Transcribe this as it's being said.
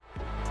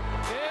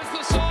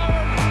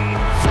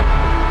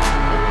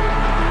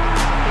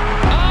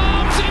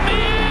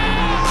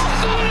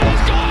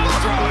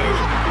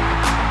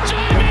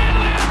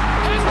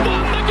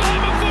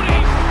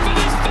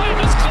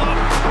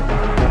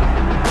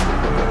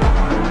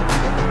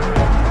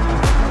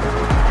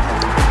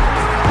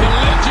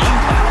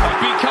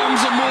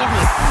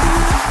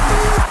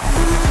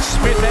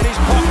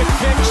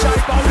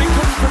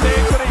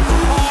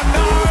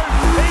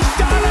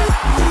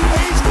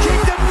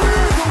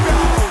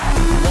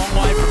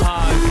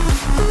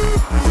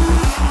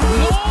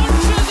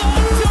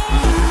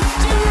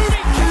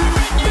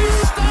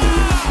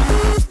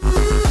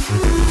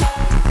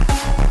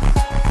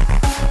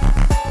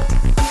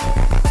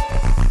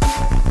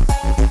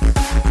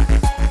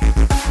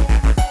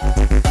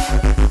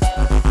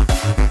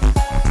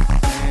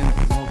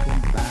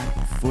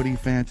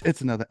friends,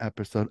 it's another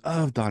episode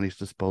of Donnie's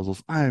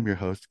Disposals. I am your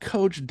host,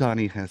 Coach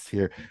Donnie Hess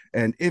here.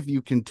 And if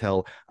you can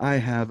tell, I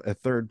have a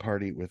third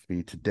party with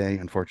me today.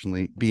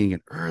 Unfortunately, being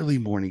an early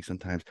morning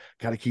sometimes,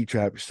 got to keep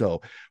track.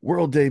 So,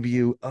 world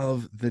debut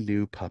of the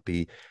new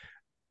puppy,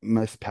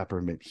 Miss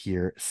Peppermint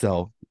here.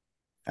 So,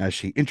 as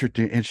she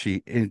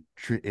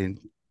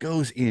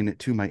goes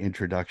into my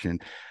introduction.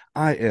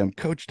 I am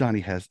Coach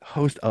Donnie Hess,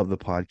 host of the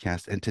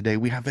podcast, and today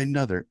we have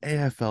another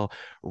AFL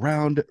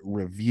round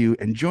review.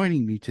 And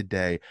joining me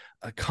today,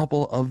 a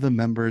couple of the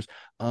members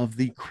of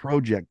the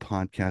Crowjack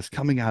podcast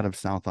coming out of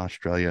South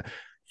Australia.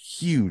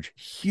 Huge,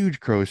 huge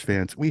Crows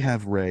fans. We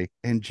have Ray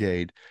and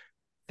Jade.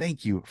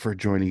 Thank you for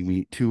joining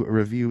me to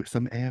review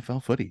some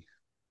AFL footy.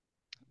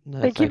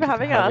 No, Thank you for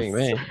thank you for having us. having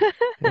me.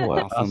 Yeah,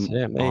 well, us, Awesome,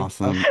 yeah, me.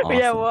 awesome, Yeah,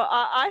 awesome. well,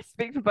 I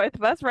speak for both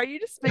of us, right? You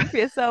just speak for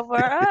yourself, all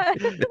right?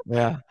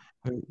 Yeah,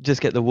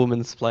 just get the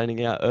woman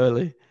splaining out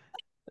early.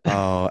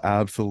 Oh,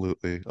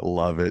 absolutely.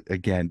 Love it.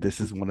 Again, this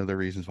is one of the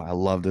reasons why I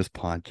love this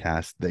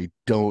podcast. They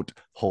don't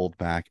hold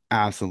back.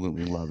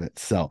 Absolutely love it.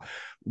 So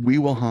we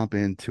will hop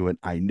into it.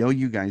 I know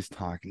you guys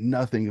talk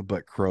nothing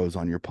but crows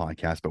on your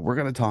podcast, but we're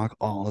going to talk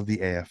all of the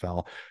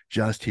AFL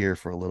just here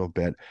for a little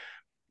bit.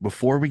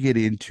 Before we get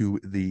into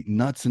the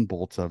nuts and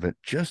bolts of it,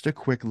 just a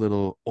quick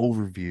little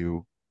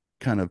overview,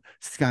 kind of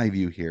sky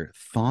view here.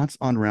 Thoughts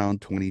on round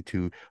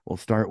 22. We'll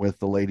start with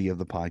the lady of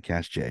the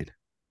podcast, Jade.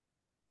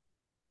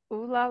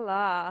 Ooh la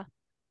la.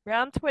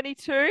 Round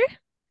 22.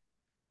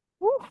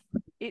 Woo.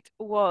 It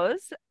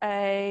was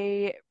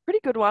a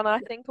pretty good one, I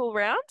think, all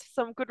round.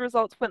 Some good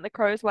results went the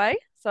Crows' way,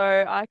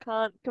 so I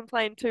can't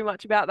complain too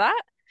much about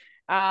that.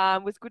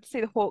 It was good to see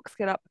the Hawks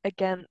get up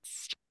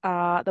against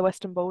the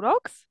Western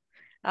Bulldogs.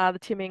 The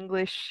Tim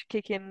English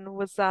kick in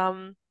was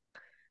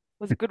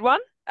a good one.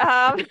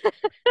 Um,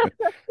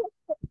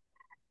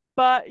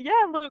 But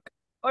yeah, look,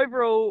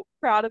 overall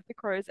proud of the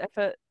Crows'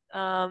 effort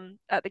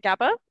at the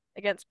Gabba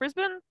against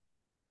Brisbane.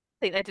 I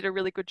think they did a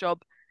really good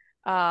job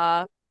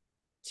uh,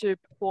 to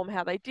perform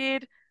how they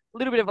did. A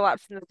little bit of a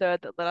lapse in the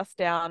third that let us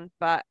down,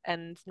 but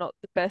and not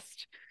the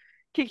best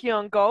kicking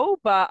on goal.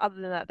 But other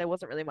than that, there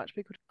wasn't really much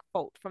we could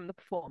fault from the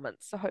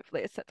performance. So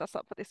hopefully it sets us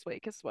up for this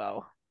week as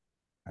well.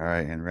 All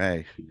right, and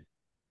Ray.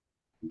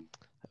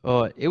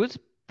 Oh, it was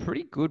a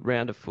pretty good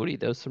round of footy.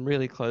 There was some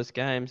really close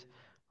games,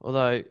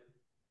 although,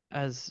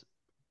 as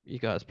you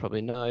guys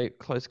probably know,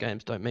 close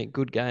games don't mean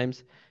good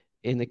games.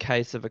 In the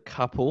case of a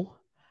couple,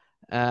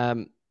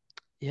 um,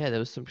 yeah, there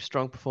was some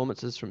strong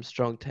performances from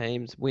strong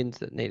teams, wins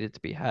that needed to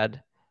be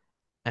had,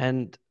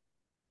 and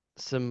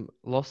some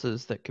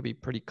losses that could be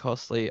pretty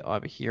costly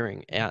over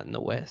hearing out in the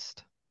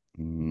West.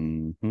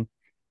 Mhm.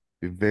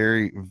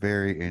 Very,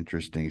 very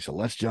interesting. So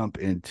let's jump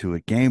into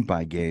it game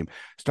by game.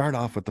 Start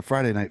off with the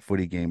Friday night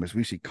footy game as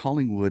we see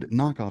Collingwood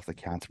knock off the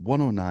Cats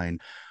 109,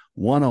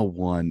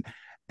 101.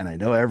 And I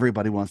know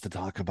everybody wants to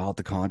talk about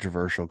the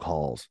controversial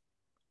calls.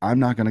 I'm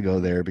not going to go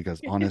there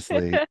because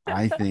honestly,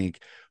 I think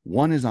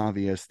one is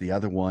obvious. The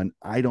other one,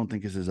 I don't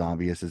think is as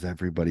obvious as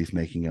everybody's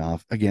making it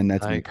off. Again,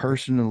 that's I me agree.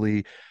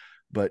 personally,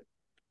 but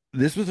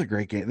this was a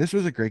great game. This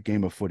was a great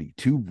game of footy.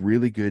 Two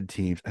really good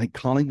teams. I think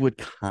Collingwood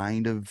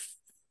kind of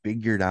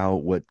figured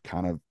out what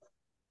kind of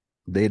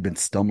they had been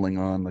stumbling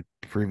on the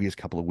previous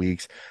couple of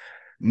weeks.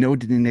 No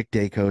Nick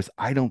Dacos,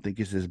 I don't think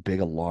is as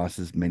big a loss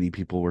as many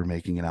people were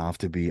making it off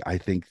to be. I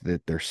think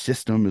that their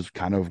system is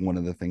kind of one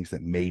of the things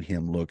that made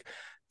him look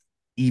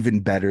even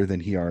better than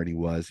he already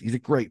was. He's a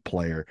great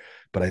player,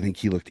 but I think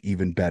he looked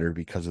even better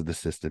because of the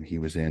system he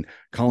was in.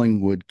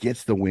 Collingwood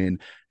gets the win.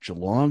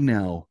 Geelong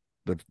now,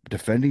 the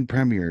defending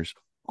premiers,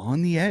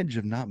 on the edge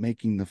of not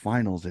making the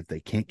finals if they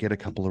can't get a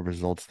couple of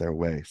results their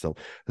way. So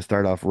to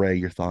start off, Ray,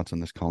 your thoughts on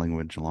this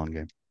Collingwood Geelong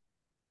game?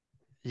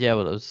 Yeah,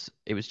 well,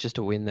 it was just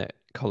a win that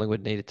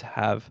Collingwood needed to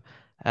have.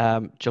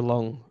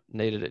 Geelong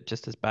needed it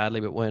just as badly,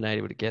 but weren't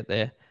able to get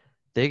there.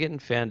 They're getting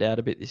found out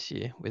a bit this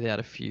year without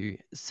a few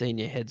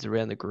senior heads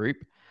around the group.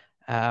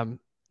 Um,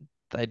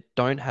 they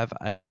don't have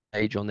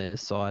age on their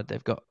side.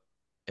 They've got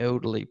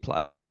elderly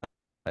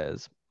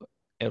players.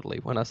 Elderly,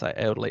 when I say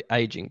elderly,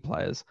 aging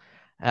players.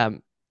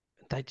 Um,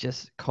 they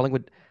just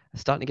Collingwood are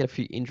starting to get a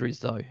few injuries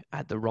though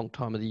at the wrong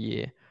time of the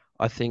year.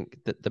 I think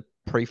that the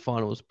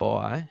pre-finals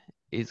bye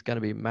is going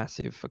to be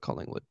massive for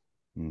Collingwood.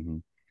 Mm-hmm.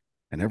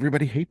 And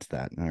everybody hates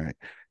that. All right,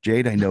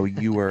 Jade, I know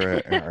you are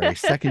a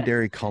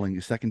secondary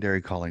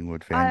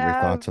Collingwood I fan. Your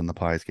have thoughts on the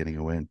Pies getting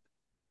a win?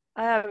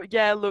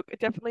 Yeah, look,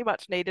 definitely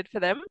much needed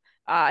for them.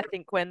 I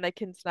think when they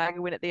can snag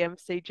a win at the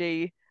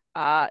MCG,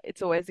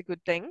 it's always a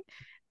good thing.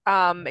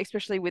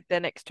 Especially with their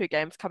next two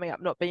games coming up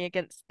not being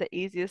against the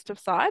easiest of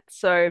sides.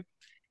 So,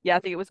 yeah, I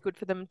think it was good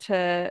for them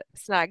to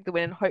snag the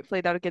win, and hopefully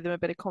that'll give them a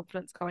bit of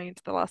confidence going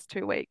into the last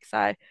 2 weeks.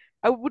 I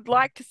would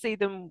like to see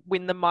them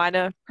win the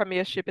minor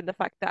premiership in the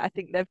fact that I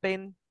think they've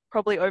been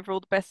probably overall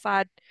the best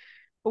side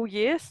all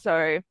year.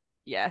 So,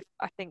 yeah,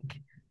 I think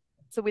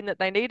it's a win that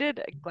they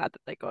needed. Glad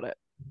that they got it.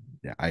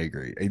 Yeah, I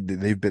agree.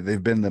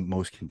 They've been the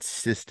most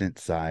consistent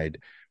side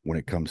when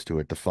it comes to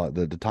it.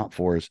 The top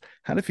fours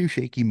had a few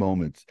shaky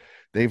moments.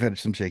 They've had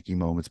some shaky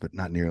moments, but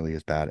not nearly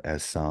as bad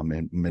as some.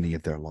 And many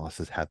of their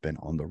losses have been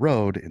on the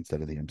road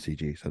instead of the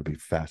MCG. So it'll be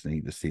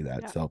fascinating to see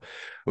that. Yeah. So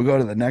we'll go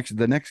to the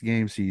next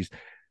game sees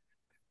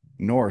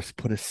North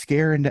put a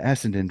scare into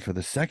Essendon for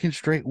the second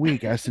straight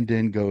week.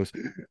 Essendon goes,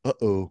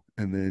 uh-oh,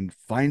 and then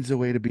finds a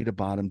way to beat a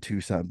bottom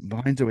two side with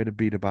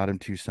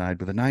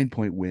a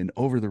 9-point win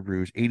over the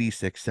Rouge,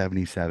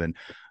 86-77.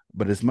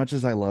 But as much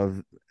as I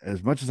love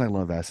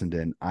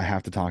Essendon, I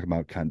have to talk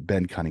about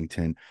Ben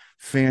Cunnington.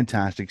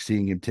 Fantastic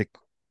seeing him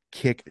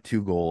kick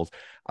 2 goals.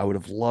 I would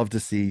have loved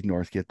to see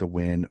North get the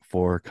win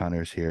for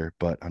Cunners here,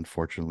 but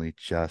unfortunately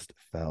just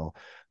fell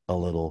a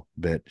little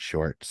bit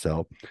short.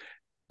 So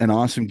an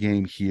awesome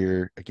game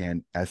here.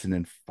 Again,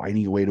 Essendon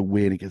fighting a way to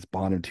win against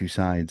bottom two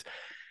sides.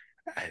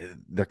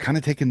 They're kind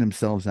of taking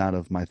themselves out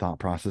of my thought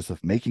process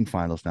of making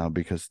finals now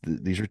because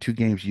these are 2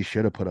 games you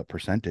should have put up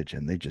percentage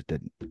and they just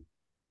didn't.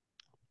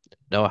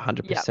 No, Yeah.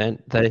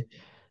 100%.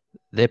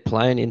 They're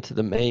playing into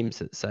the memes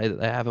that say that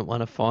they haven't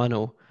won a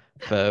final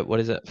for what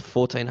is it,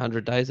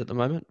 1,400 days at the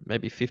moment,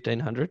 maybe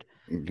 1,500.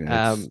 It's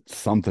Um,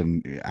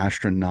 something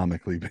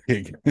astronomically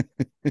big.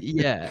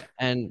 yeah,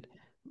 and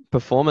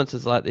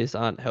performances like this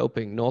aren't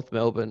helping North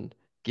Melbourne,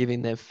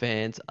 giving their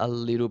fans a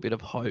little bit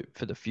of hope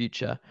for the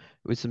future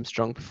with some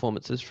strong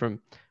performances from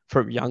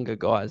younger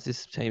guys.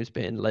 This team's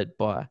been led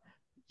by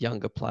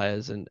younger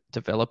players and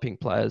developing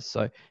players,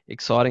 so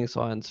exciting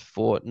signs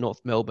for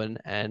North Melbourne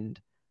and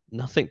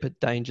nothing but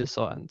danger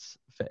signs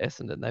for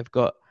Essendon. They've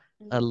got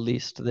a Mhm.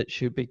 list that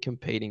should be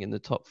competing in the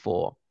top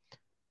four,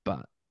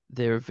 but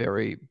they're a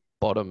very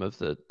bottom of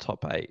the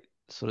top eight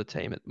sort of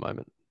team at the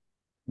moment.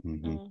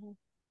 Mhm. Mhm.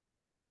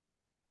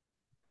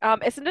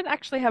 Essendon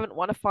actually haven't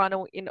won a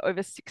final in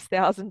over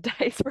 6,000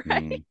 days,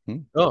 right?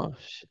 Mhm. Oh,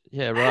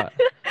 yeah, right.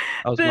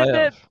 I was The way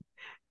the off.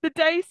 the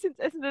day since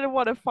Essendon have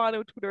won a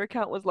final Twitter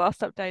account was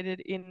last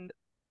updated in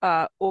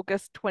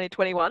August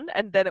 2021,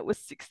 and then it was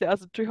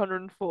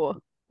 6,204.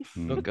 Oh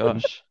Mhm.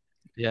 gosh.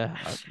 Yeah,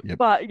 Yep.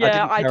 But I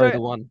yeah, didn't carry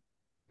the one.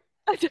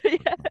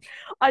 yeah,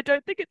 I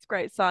don't think it's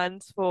great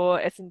signs for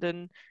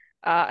Essendon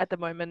at the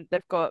moment.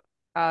 They've got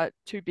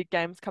 2 big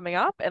games coming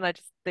up, and I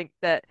just think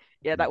that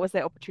yeah, that was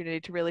their opportunity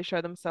to really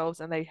show themselves,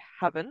 and they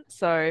haven't.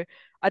 So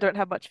I don't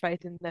have much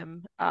faith in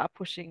them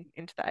pushing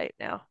into the 8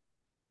 now.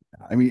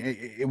 I mean,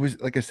 it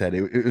was like I said,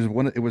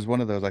 it was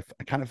one of those. I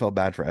kind of felt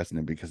bad for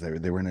Essendon because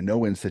they were in a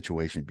no-win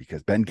situation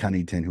because Ben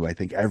Cunnington, who I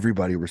think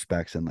everybody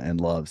respects and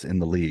loves in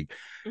the league,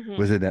 Hmm.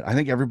 was in it. I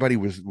think everybody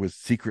was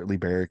secretly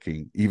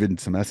barracking, even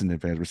some Essendon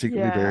fans were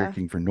secretly Yeah.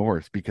 barracking for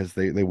North because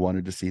they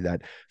wanted to see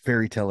that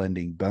fairy tale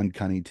ending. Ben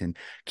Cunnington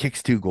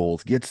kicks 2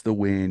 goals, gets the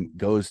win,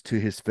 goes to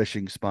his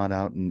fishing spot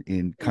out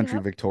in country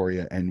Yeah.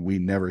 Victoria, and we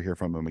never hear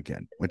from him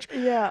again, which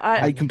Yeah.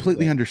 I I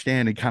completely 100%.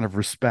 understand and kind of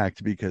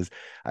respect because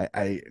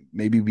I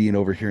maybe being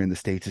over here in the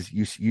States is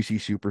you see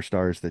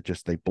superstars that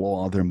just they blow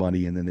all their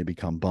money and then they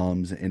become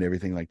bums and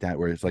everything like that.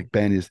 Whereas like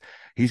Ben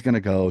he's gonna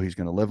go, he's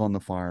gonna live on the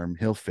farm,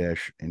 he'll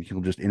fish and he'll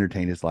just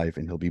entertain his life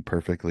and he'll be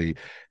perfectly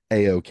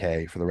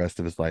a-okay for the rest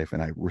of his life.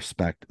 And I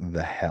respect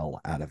the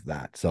hell out of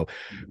that. So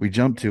we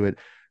jump to it.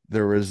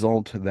 The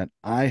result that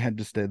I had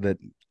to say that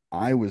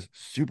I was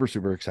super,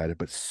 super excited,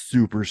 but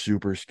super,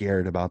 super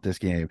scared about this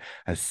game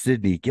as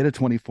Sydney get a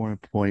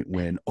 24-point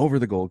win over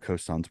the Gold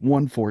Coast Suns,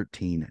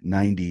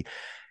 114-90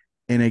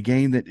 in a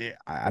game that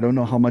I don't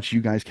know how much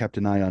you guys kept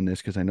an eye on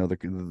this because I know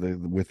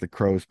with the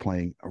Crows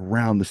playing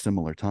around the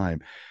similar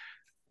time.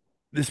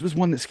 This was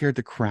one that scared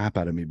the crap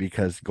out of me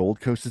because Gold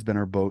Coast has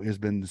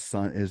been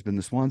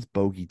the Swans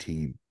bogey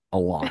team a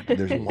lot.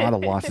 There's a lot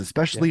of losses, Yeah.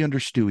 especially under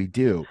Stewie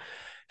Dew,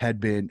 had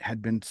been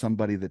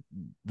somebody that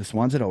the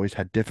Swans had always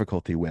had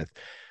difficulty with.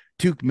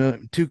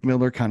 Tuke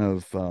Miller kind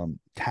of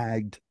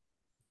tagged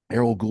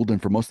Errol Goulden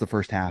for most of the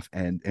first half,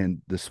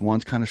 and the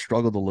Swans kind of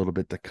struggled a little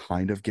bit to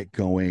kind of get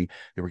going.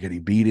 They were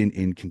getting beat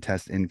in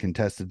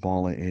contested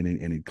ball and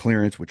in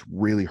clearance, which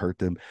really hurt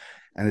them.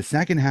 And the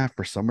second half,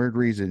 for some weird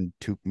reason,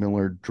 Tuke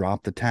Miller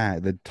dropped the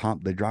tag. They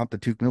dropped the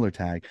Tuke Miller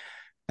tag,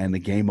 and the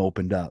game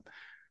opened up.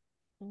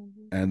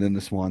 Mhm. And then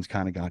the Swans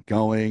kind of got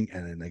going,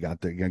 and then they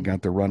got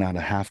the run out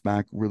of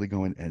halfback really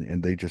going,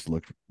 and they just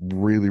looked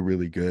really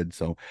really good.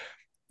 So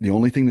the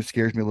only thing that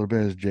scares me a little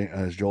bit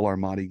is Joel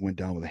Armati went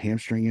down with a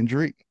hamstring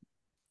injury.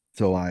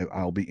 So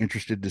I'll be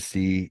interested to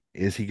see,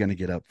 is he going to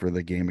get up for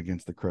the game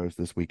against the Crows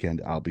this weekend?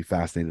 I'll be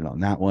fascinated on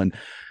that one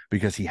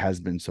because he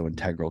has been so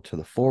integral to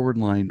the forward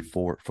line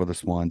for the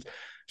Swans.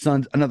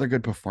 Suns, another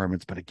good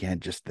performance, but again,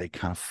 just they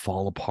kind of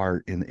fall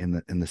apart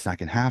in the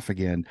second half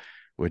again,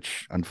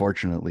 which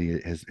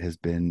unfortunately has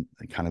been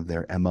kind of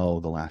their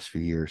MO the last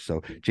few years.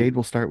 So Jade,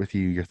 we'll start with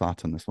you. Your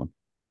thoughts on this one?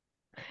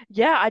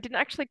 Yeah, I didn't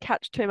actually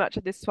catch too much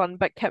of this one,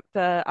 but kept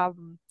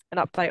an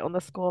update on the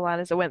scoreline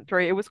as I went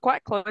through. It was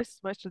quite close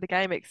most of the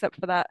game, except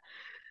for that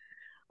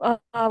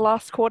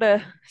last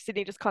quarter,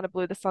 Sydney just kind of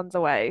blew the Suns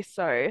away.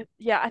 So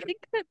yeah, I think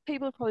that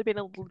people have probably been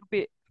a little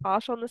bit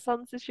harsh on the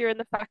Suns this year, in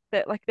the fact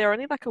that like they're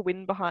only like a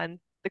win behind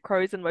the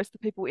Crows and most of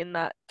the people in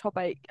that top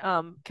 8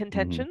 Mm-hmm.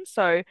 contention.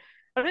 So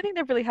I don't think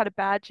they've really had a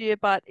bad year,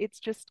 but it's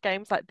just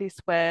games like this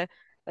where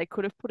they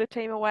could have put a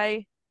team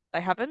away.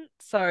 They haven't.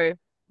 So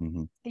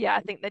Hmm. yeah,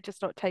 I think they're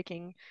just not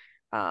taking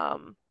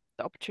the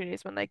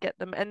opportunities when they get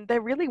them. And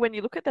they're really, when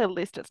you look at their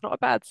list, it's not a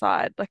bad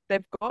side. Like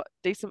they've got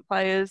decent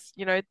players,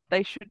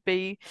 they should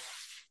be,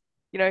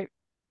 you know,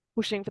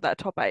 pushing for that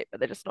top eight, but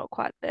they're just not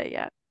quite there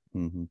yet.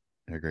 Hmm.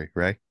 I agree.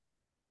 Ray?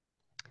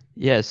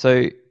 Yeah,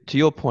 so to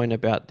your point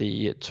about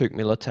the Tuke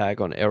Miller tag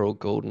on Errol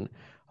Goulden,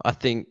 I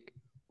think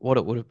what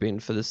it would have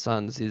been for the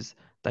Suns is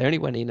they only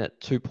went in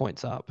at 2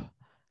 points up.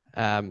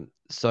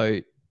 So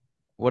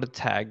what a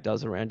tag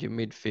does around your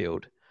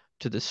midfield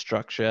to the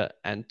structure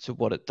and to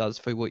what it does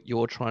for what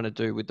you're trying to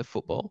do with the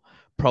football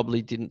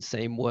probably didn't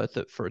seem worth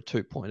it for a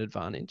 2 point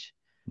advantage.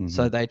 Hmm.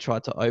 So they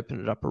tried to open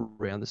it up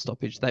around the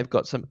stoppage. They've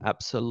got some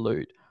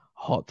absolute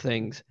hot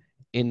things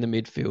in the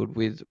midfield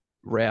with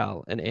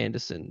Rowell and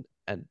Anderson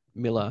and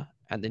Miller,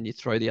 and then you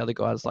throw the other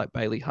guys like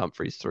Bailey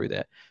Humphries through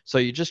there. So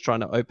you're just trying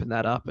to open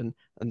that up, and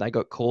they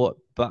got caught,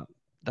 but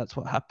that's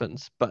what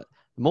happens. But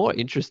the more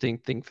interesting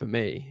thing for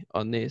me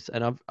on this,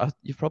 and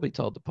you've probably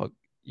told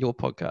your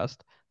podcast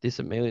this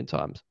a million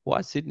times.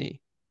 Why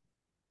Sydney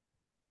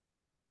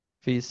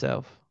for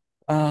yourself?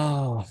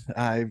 Oh,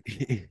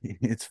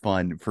 it's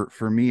fun.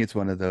 For me, it's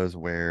one of those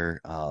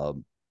where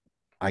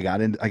I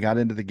got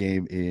into the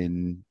game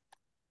in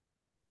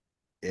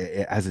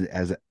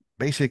as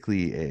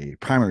basically a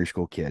primary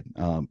school kid.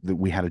 That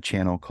we had a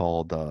channel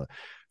called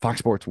Fox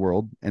Sports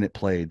World, and it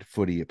played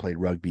footy, it played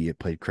rugby, it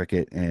played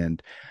cricket,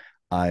 and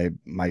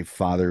my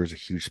father was a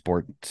huge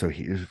sport, so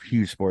he was a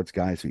huge sports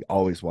guy, so he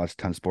always watched a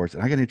ton of sports,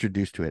 and I got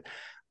introduced to it.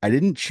 I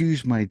didn't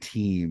choose my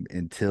team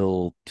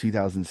until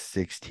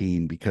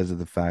 2016 because of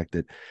the fact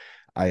that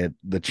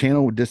the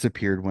channel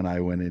disappeared when I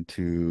went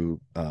into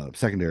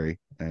secondary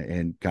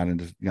and got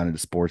into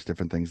sports,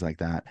 different things like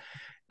that,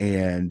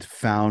 and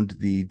found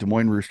the Des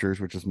Moines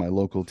Roosters, which is my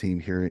local team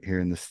here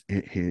in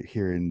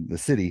the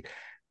city.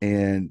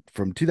 And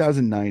from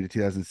 2009 to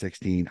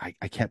 2016,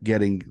 I kept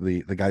getting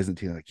the guys in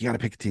the team like, you got to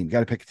pick a team, you got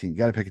to pick a team, you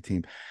got to pick a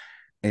team.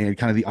 And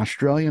kind of the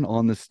Australian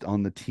on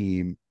the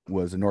team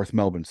was a North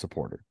Melbourne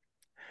supporter.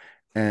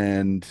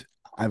 And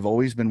I've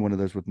always been one of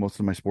those with most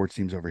of my sports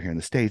teams over here in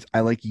the States.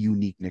 I like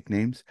unique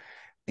nicknames.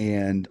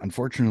 And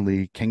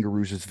unfortunately,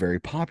 Kangaroos is very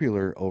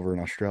popular over in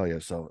Australia.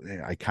 So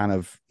I kind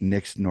of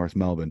nixed North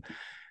Melbourne.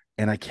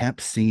 And I kept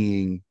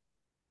seeing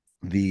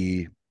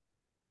the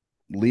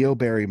Leo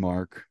Barry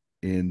mark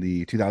in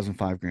the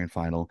 2005 grand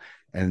final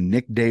and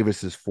Nick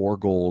Davis's 4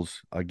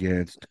 goals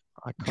against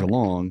Iconic.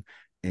 Geelong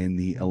in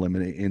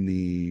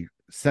the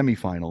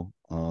semifinal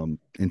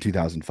in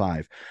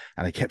 2005.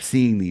 And I kept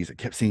seeing these.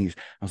 I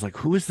was like,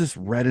 who is this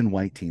red and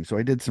white team? So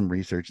I did some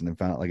research and then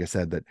found out, like I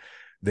said, that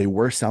they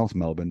were South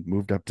Melbourne,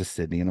 moved up to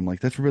Sydney. And I'm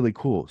like, that's really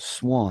cool.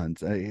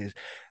 Swans. And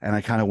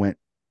I kind of went,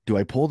 do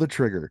I pull the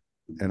trigger?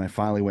 And I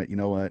finally went, you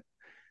know what?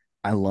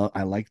 I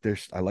like their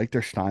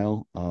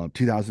style.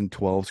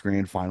 2012's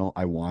grand final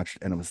I watched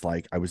and it was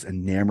like I was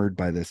enamored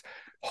by this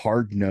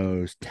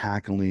hard-nosed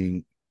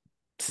tackling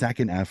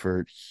second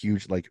effort,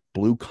 huge like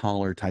blue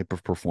collar type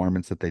of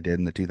performance that they did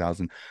in the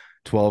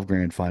 2012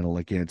 grand final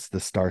against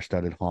the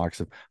star-studded Hawks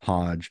of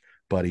Hodge,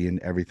 Buddy, and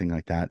everything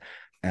like that.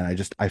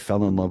 And I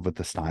fell in love with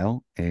the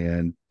style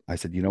and I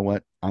said, you know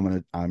what?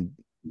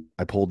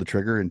 I pulled the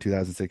trigger in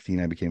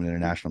 2016. I became an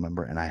international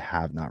member and I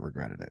have not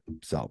regretted it.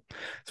 So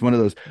it's one of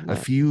those, No,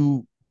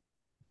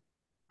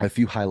 a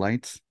few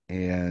highlights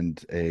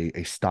and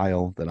a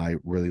style that I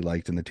really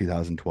liked in the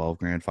 2012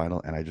 grand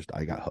final, and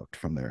I got hooked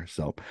from there.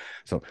 So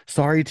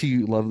sorry to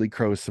you lovely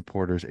Crows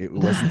supporters. It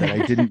wasn't that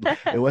I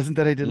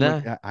didn't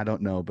look. no, I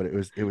don't know, but it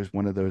was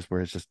one of those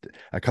where it's just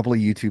a couple of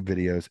YouTube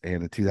videos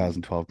and the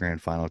 2012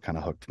 grand final kind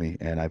of hooked me,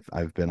 and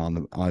I've been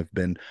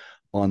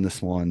on the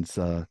Swans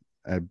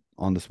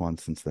on the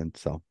Swans since then.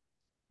 So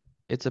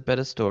it's a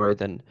better story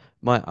than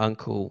my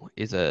uncle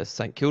is a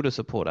St Kilda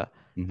supporter.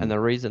 And mhm. the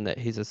reason that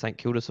he's a St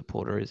Kilda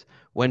supporter is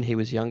when he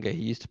was younger,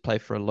 he used to play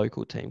for a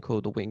local team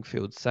called the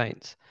Wingfield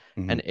Saints.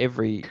 And Mhm.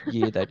 every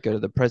year they'd go to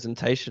the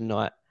presentation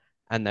night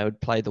and they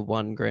would play the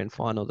one grand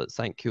final that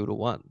St Kilda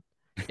won.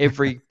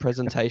 Every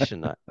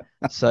presentation night.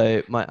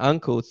 So my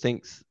uncle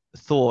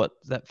thought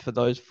that for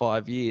those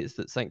 5 years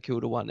that St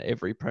Kilda won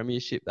every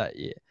premiership that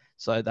year.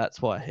 So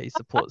that's why he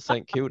supports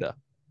St Kilda.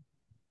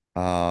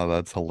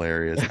 That's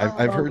hilarious. Oh,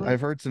 I've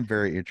heard some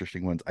very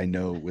interesting ones. I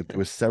know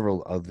with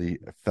several of the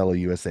fellow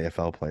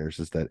USAFL players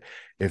is that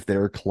if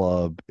their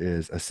club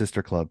is a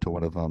sister club to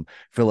one of them,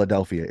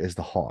 Philadelphia is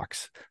the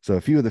Hawks. So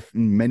a few of the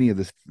many of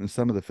the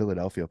some of the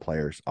Philadelphia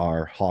players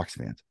are Hawks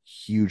fans,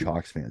 huge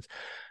Hawks fans.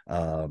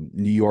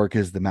 New York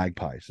is the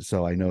Magpies.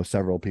 So I know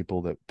several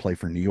people that play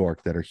for New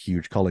York that are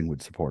huge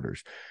Collingwood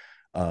supporters.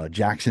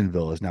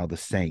 Jacksonville is now the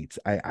Saints.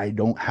 I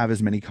don't have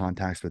as many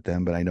contacts with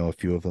them, but I know a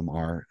few of them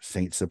are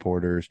Saints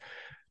supporters.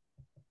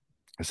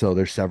 So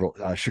there's several.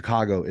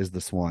 Chicago is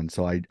the Swan.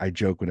 So I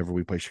joke whenever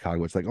we play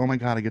Chicago, it's like, oh my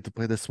God, I get to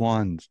play the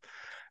Swans.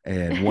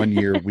 And one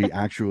year we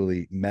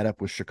actually met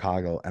up with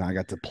Chicago and I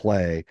got to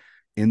play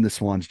in the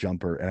Swans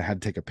jumper, and I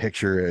had to take a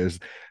picture. It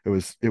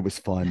was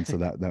fun. So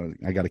that was,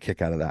 I got a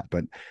kick out of that.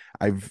 But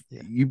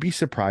Yeah. you'd be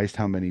surprised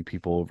how many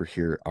people over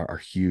here are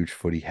huge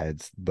footy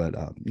heads, but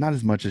not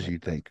as much as Right.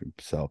 you'd think.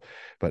 So,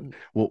 but Mm.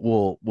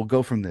 we'll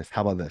go from this.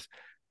 How about this?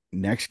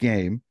 Next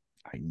game.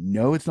 I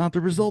know it's not the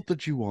result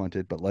that you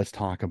wanted, but let's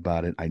talk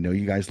about it. I know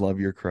you guys love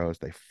your Crows.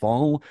 They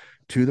fall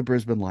to the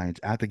Brisbane Lions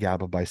at the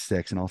Gabba by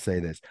 6, and I'll say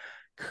this: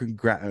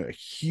 a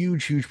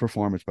huge, huge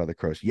performance by the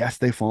Crows. Yes,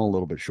 they fall a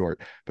little bit short,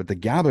 but the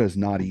Gabba is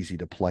not easy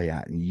to play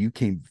at, and you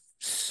came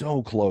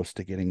so close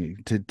to getting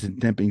to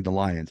nipping the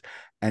Lions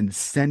and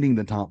sending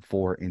the top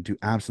four into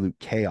absolute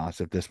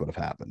chaos if this would have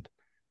happened.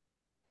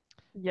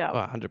 Yeah. Oh,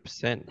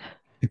 100%.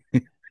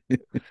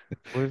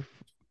 We've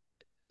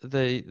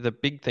the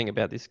big thing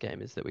about this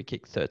game is that we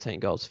kicked 13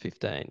 goals,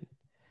 15.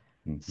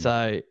 Mhm,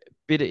 So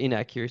bit of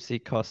inaccuracy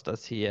cost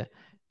us here.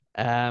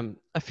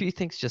 A few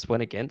things just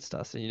went against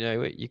us, and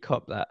you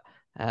cop that.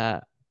 Uh,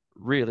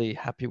 really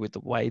happy with the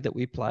way that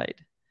we played.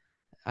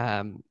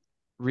 Um,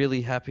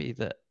 really happy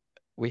that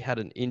we had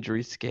an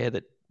injury scare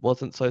that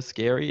wasn't so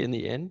scary in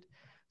the end.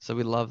 So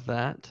we love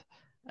that.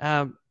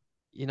 Um,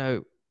 you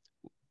know,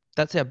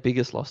 that's our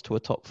biggest loss to a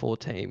top four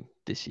team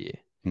this year.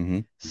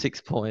 mhm,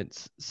 6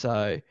 points.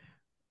 So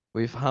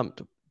we've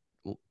humped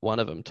one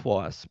of them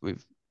twice.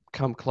 We've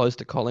come close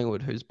to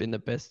Collingwood, who's been the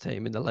best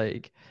team in the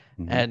league.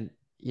 mhm, And,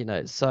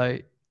 so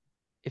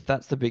if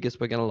that's the biggest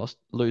we're going to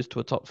lose to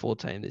a top four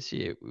team this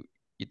year,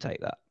 you take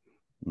that.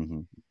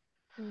 mhm.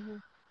 Hmm.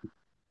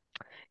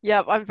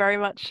 Yeah, I'm very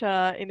much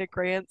in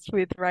agreement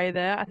with Ray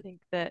there. I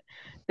think that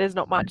there's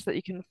not much that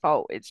you can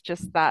fault. It's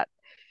just that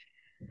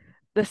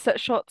the set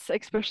shots,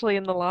 especially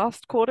in the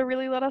last quarter,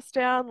 really let us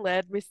down.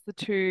 Laird missed the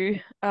two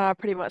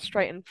pretty much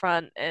straight in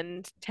front,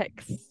 and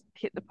Tex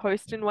hit the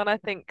post in one, I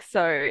think.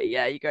 So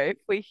yeah, you go.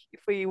 If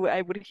we were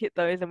able to hit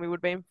those, then we would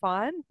have been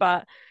fine.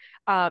 But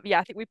yeah,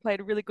 I think we played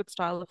a really good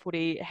style of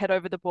footy, head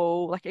over the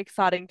ball, like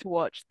exciting to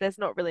watch. There's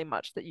not really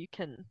much that you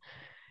can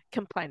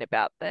complain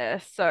about there.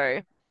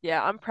 So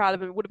yeah, I'm proud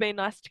of it. It would have been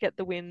nice to get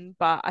the win,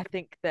 but I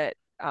think that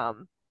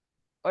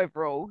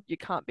overall you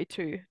can't be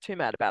too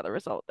mad about the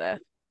result there.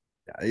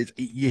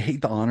 You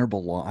hate the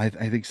honorable loss.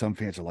 I think some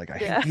fans are like, I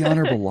hate Yeah. the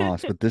honorable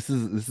loss, but this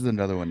is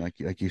another one,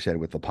 like you said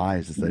with the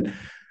Pies, is that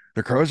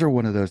the Crows are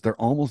one of those. They're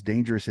almost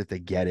dangerous if they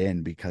get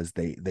in because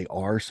they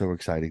are so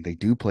exciting. They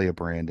do play a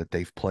brand that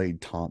they've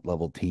played top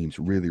level teams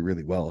really,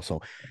 really well.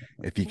 So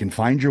if you can Mhm.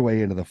 find your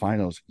way into the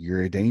finals,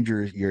 you're a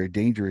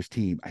dangerous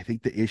team. I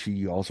think the issue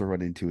you also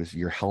run into is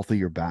your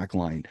healthier back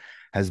line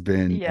has been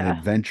an Yeah.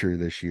 adventure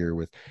this year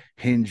with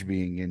Hinge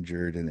being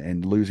injured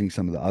and losing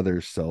some of the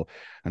others. So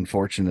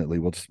unfortunately,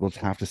 we'll just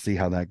have to see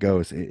how that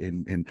goes.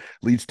 And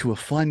leads to a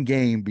fun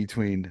game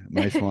between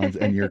my Swans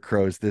and your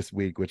Crows this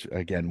week, which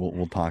again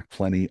we'll talk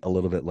plenty a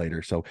little bit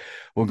later. So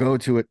we'll go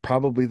to it.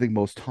 Probably the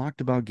most talked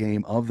about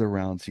game of the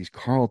round sees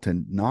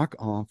Carlton knock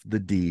off the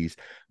D's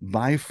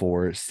by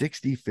 4,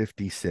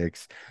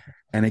 60-56.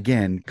 And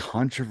again,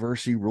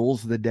 controversy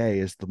rules the day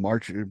as the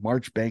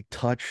Marchbank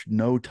touch,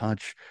 no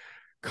touch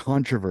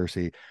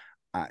controversy.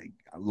 I,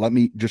 Let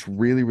me just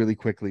really, really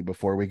quickly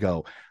before we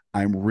go.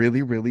 I'm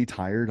really, really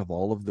tired of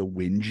all of the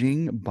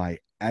whinging by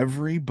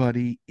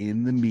everybody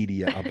in the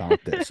media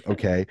about this.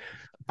 Okay.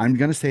 I'm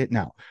going to say it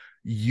now.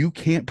 You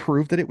can't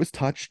prove that it was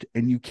touched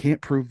and you can't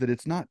prove that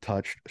it's not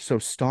touched. So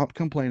stop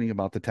complaining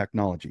about the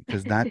technology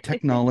because that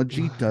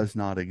technology does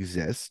not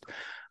exist.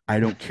 I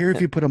don't care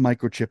if you put a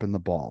microchip in the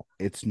ball,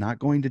 it's not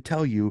going to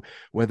tell you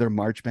whether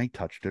Marchbank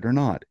touched it or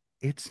not.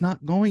 It's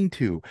not going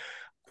to.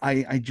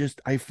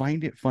 I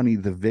find it funny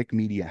the Vic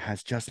media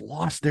has just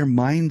lost their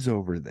minds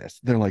over this.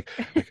 They're like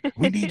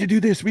we need to do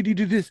this, we need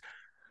to do this.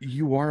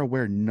 You are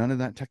aware none of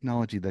that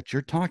technology that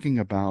you're talking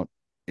about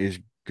is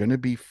going to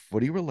be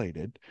footy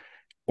related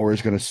or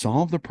is going to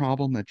solve the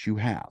problem that you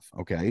have.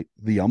 Okay,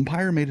 the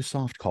umpire made a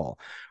soft call.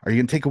 Are you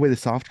going to take away the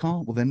soft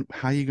call? Well, then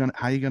how are you going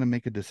to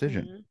make a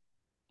decision? Mm.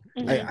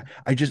 I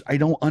Hmm. I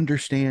don't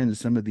understand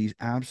some of these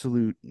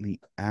absolutely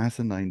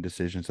asinine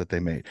decisions that they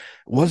made.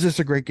 Was this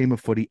a great game of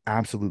footy?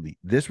 Absolutely.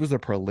 This was a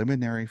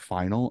preliminary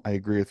final. I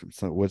agree with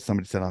what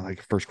somebody said on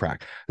like first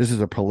crack. This is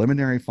a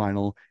preliminary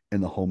final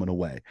in the home and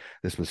away.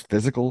 This was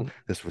physical.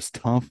 This was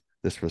tough.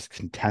 This was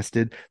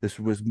contested. This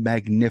was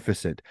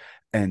magnificent.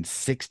 And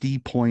 60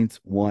 points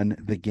won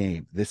the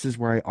game. This is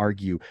where I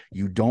argue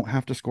you don't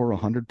have to score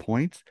 100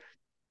 points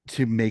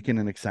to make it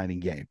an exciting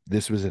game.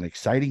 This was an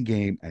exciting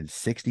game, and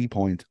 60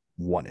 points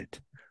won it.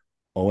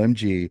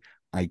 OMG.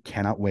 I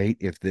cannot wait.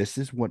 If this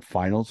is what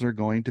finals are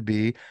going to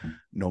be,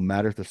 no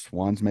matter if the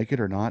Swans make it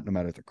or not, no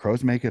matter if the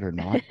Crows make it or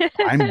not,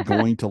 I'm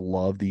going to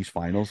love these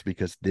finals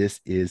because this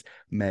is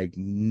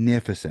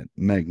magnificent,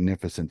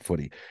 magnificent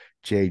footy.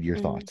 Jade, your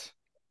Mm. thoughts?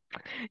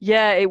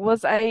 Yeah, it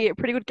was a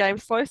pretty good game.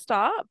 Slow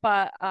start,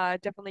 but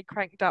definitely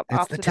cranked up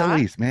It's the after that.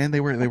 Tillies, man.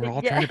 They were I they were think,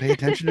 all trying yeah, to pay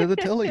attention to the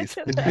Tillies.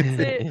 that's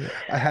it. Yeah.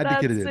 I had to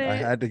get it That's in. I it.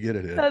 had to get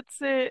it in. That's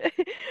it.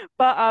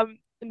 But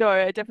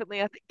no,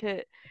 definitely I think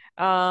it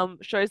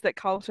shows that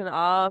Carlton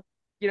are,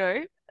 you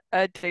know,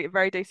 a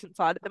very decent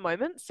side at the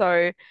moment.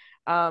 So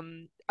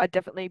I'd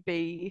definitely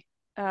be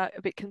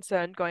a bit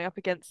concerned going up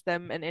against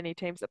them and any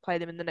teams that play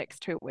them in the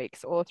next 2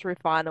 weeks or through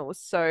finals.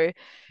 So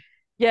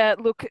yeah,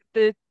 look,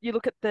 the you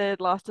look at the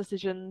last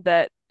decision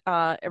that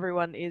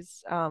everyone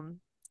is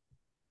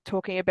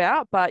talking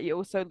about, but you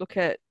also look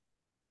at,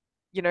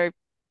 you know,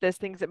 there's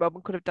things that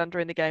Melbourne could have done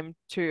during the game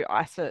to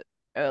ice it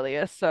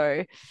earlier.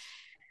 So,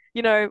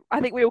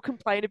 I think we all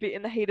complain a bit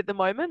in the heat of the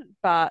moment,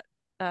 but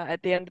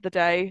at the end of the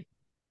day,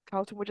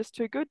 Carlton were just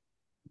too good.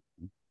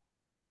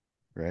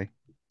 Ray.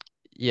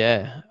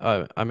 Yeah,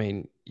 I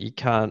mean, you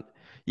can't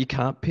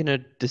pin a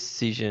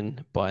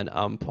decision by an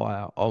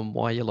umpire on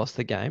why you lost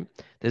the game.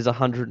 There's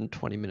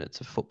 120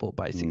 minutes of football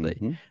basically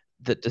Mm-hmm.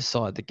 that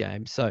decide the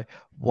game. So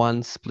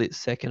one split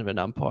second of an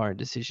umpiring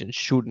decision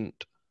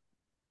shouldn't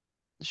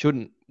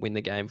win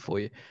the game for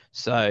you.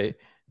 So,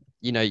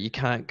 you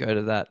can't go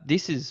to that.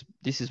 This is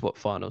what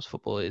finals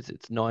football is.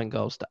 It's 9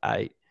 goals to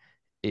 8.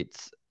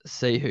 It's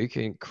see who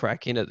can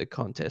crack in at the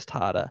contest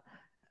harder.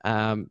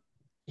 Um,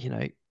 you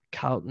know,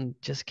 Carlton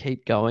just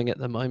keep going at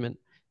the moment.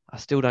 I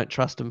still don't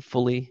trust them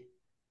fully,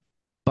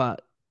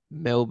 but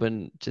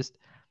Melbourne just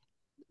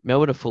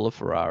Melbourne are full of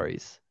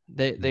Ferraris.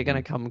 They're going Mm-hmm.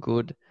 to come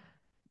good.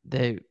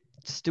 They're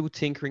still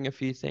tinkering a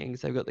few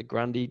things. They've got the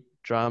Grundy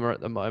drama at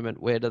the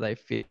moment. Where do they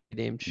fit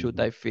him? Should Mm-hmm.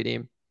 they fit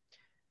him?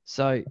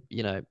 So,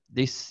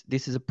 this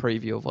is a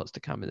preview of what's to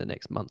come in the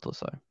next month or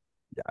so.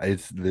 Yeah,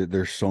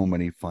 there's so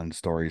many fun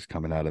stories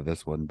coming out of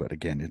this one, but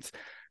again, it's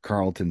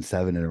Carlton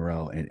 7 in a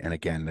row, and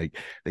again,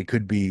 they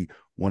could be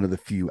one of the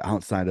few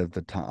outside of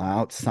the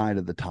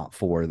top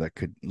four that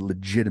could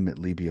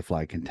legitimately be a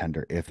flag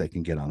contender if they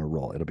can get on a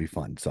roll. It'll be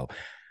fun. So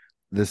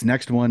this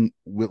next one,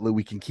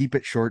 we can keep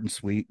it short and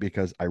sweet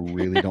because I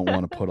really don't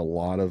want to put a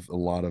lot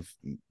of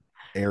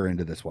air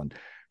into this one.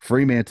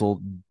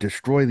 Fremantle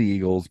destroy the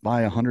Eagles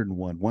by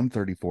 101,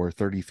 134,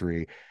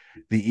 33.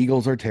 The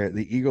Eagles are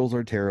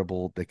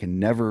terrible. They can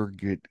never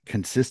get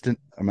consistent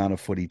amount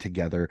of footy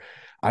together.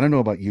 I don't know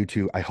about you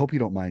two. I hope you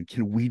don't mind.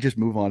 Can we just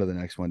move on to the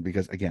next one?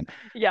 Because again, I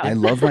Yes.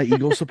 love my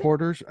Eagle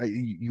supporters.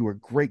 You are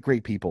great,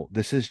 great people.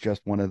 This is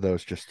just one of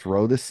those. Just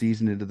throw this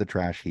season into the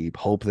trash heap.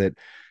 Hope that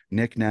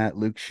Nick Nat,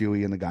 Luke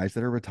Shuey, and the guys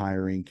that are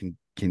retiring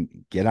can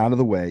get out of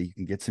the way. You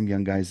can get some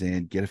young guys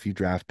in, get a few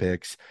draft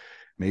picks,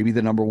 maybe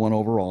the number one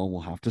overall.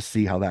 We'll have to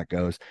see how that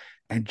goes,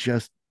 and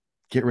just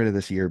get rid of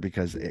this year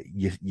because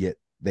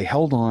they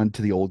held on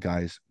to the old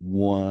guys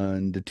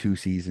 1 to 2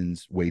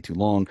 seasons way too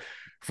long.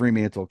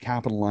 Fremantle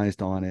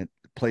capitalized on it,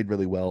 played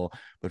really well,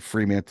 but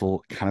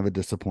Fremantle kind of a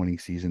disappointing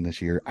season this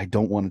year. I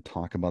don't want to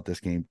talk about this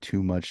game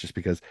too much just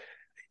because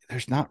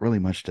there's not really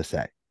much to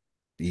say.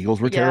 The Eagles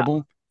were Yeah.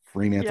 terrible.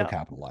 Fremantle Yeah.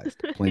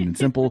 capitalized. Plain and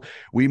simple.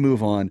 We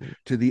move on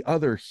to the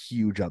other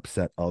huge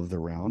upset of the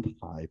round.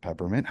 Hi,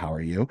 Peppermint. How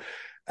are you?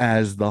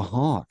 As the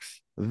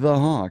Hawks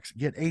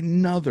get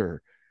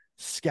another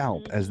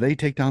scalp as Mhm. they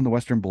take down the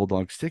Western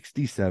Bulldogs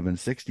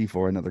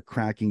 67-64, another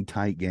cracking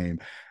tight game.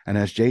 And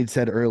as Jade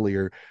said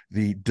earlier,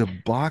 the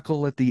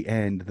debacle at the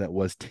end that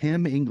was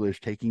Tim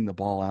English taking the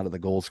ball out of the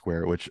goal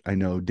square, which I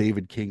know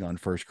David King on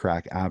first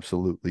crack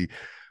absolutely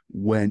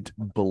went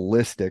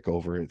ballistic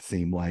over, it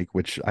seemed like,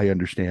 which I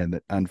understand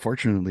that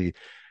unfortunately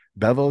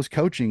Bevo's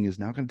coaching is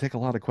now going to take a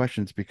lot of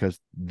questions because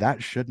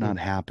that should not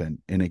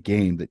happen in a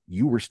game that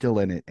you were still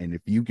in it. And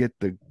if you get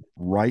the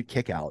right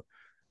kick out,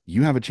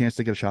 you have a chance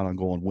to get a shot on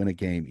goal and win a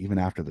game even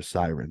after the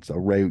siren. So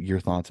Ray, your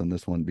thoughts on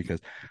this one? Because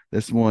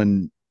this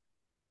one,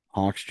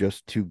 Hawks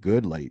just too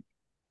good late.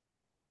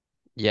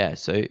 Yeah,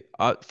 so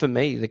for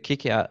me, the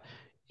kick out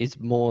is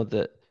more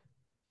that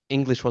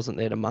English wasn't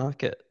there to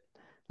mark it.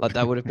 Like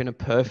that would have been a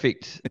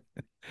perfect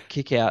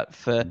kick out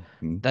for.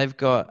 Mhm. They've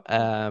got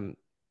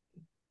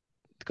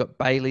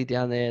Bailey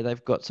down there.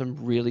 They've got some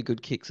really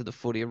good kicks of the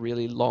footy,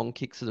 really long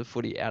kicks of the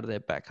footy out of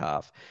their back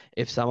half.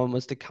 If someone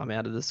was to come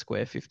out of the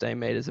square 15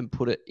 meters and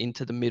put it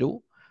into the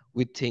middle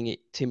with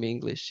Tim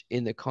English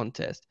in the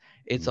contest,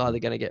 it's Mhm. either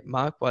going to get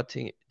marked by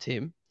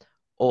Tim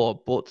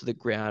or brought to the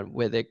ground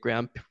where their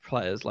ground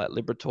players like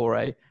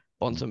Liberatore,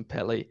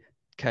 Bontempelli,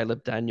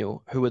 Caleb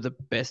Daniel, who are the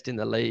best in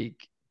the league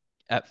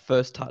at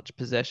first touch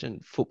possession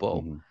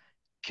football, Mhm.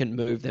 can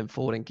move them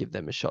forward and give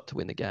them a shot to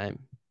win the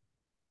game.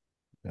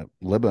 Yep.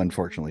 Libba Mhm.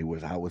 unfortunately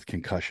was out with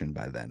concussion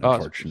by then. Oh,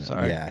 Unfortunately,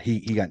 sorry. yeah, he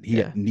got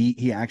Yeah, knee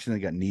he accidentally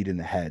got kneed in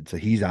the head, so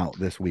he's out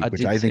this I week,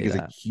 which did I think see is a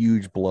that.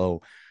 huge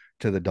blow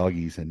to the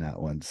doggies in that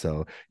one.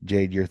 So,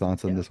 Jade, your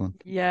thoughts on Yeah. this one?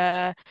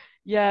 Yeah.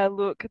 Yeah.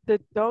 Look, the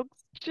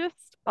dogs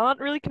just aren't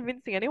really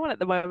convincing anyone at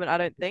the moment, I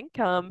don't think.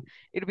 It'll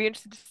be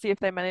interesting to see if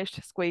they manage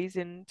to squeeze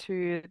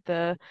into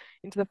the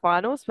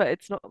finals, but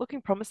it's not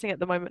looking promising at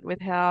the moment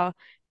with how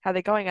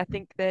they're going. I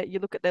think that you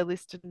look at their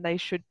list and they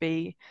should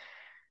be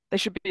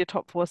a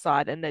top four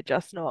side and they're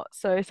just not.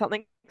 So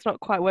something's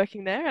not quite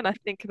working there. And I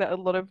think that a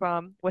lot of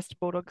West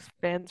Bulldogs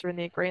fans are in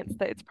the agreement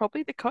that it's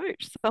probably the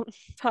coach. Some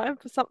time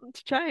for something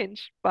to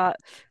change, but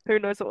who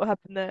knows what will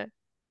happen there.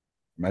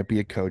 might be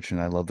a coach,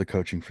 and I love the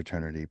coaching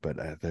fraternity, but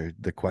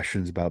the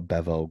questions about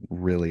Bevo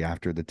really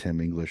after the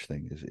Tim English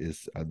thing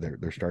is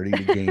they're starting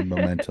to gain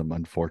momentum,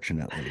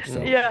 unfortunately. So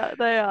Mm. Yeah,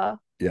 they are.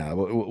 yeah,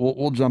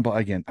 we'll jump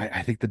again.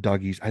 I think the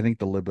doggies. I think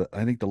the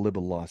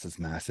Libba loss is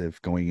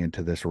massive going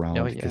into this Oh round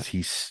yeah. because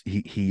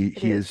It he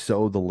is. is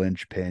so the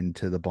linchpin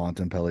to the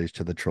Bontempellis,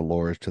 to the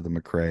Trelors, to the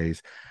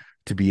McRaes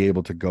to be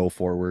able to go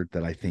forward.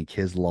 That I think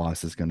his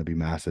loss is going to be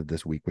massive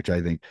this week, which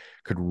I think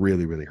could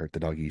really hurt the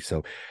doggies.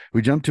 So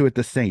we jump to it.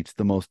 The Saints,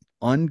 the most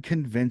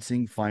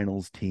unconvincing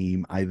finals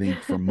team I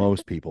think for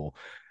most people,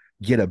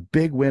 get a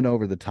big win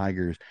over the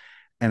Tigers.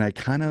 And I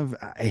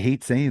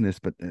hate saying this,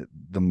 but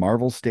the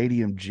Marvel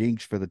Stadium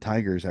jinx for the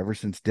Tigers ever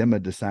since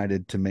Dimma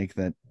decided to make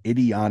that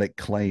idiotic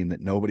claim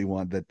that nobody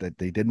wanted, that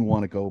they didn't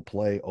want to go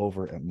play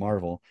over at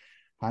Marvel.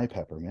 Hi,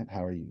 Peppermint.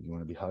 How are you? You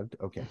want to be hugged?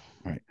 Okay.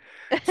 All right.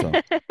 So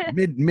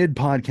mid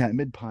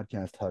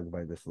podcast hug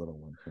by this little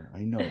one here. I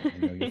know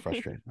you're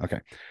frustrated.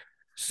 Okay.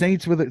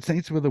 Saints with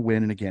a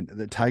win. And again,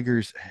 the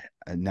Tigers,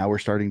 now we're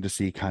starting to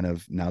see kind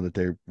of now that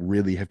they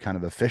really have kind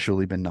of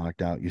officially been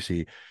knocked out. You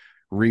see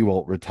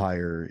Rewalt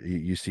retire.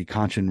 You see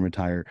Conchin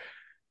retire.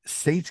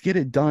 Saints get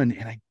it done,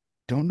 and I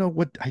don't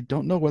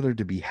know whether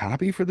to be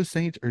happy for the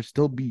Saints or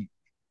still be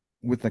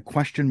with a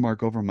question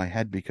mark over my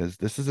head because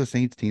this is a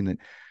Saints team that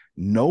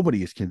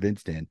nobody is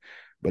convinced in.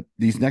 But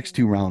these next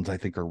two rounds, I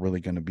think, are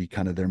really going to be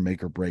kind of their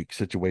make or break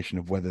situation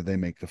of whether they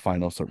make the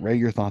final. So, Ray,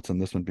 your thoughts on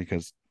this one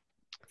because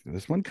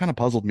this one kind of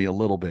puzzled me a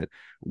little bit.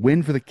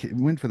 Win for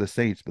the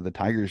Saints, but the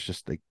Tigers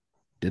just they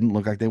didn't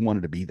look like they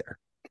wanted to be there.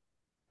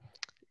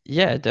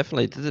 Yeah,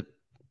 definitely.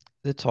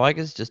 The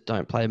Tigers just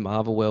don't play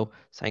Marvel well.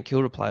 St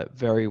Kilda play it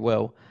very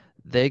well.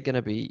 They're going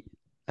to be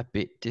a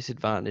bit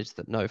disadvantaged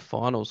that no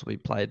finals will be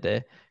played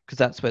there because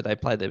that's where they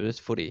play their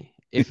best footy.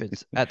 If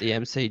it's at the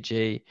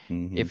MCG,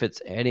 Mm-hmm. if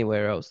it's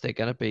anywhere else, they're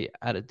going to be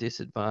at a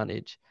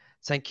disadvantage.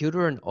 St Kilda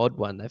are an odd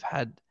one. They've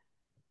had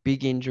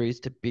big injuries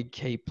to big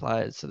key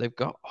players, so they've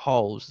got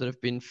holes that have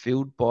been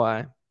filled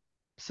by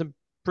some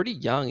pretty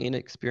young,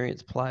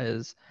 inexperienced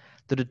players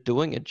that are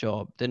doing a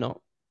job. They're not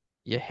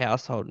your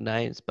household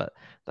names, but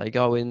they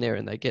go in there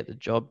and they get the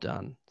job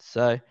done.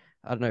 So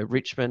I don't know,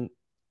 Richmond,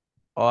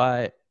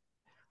 I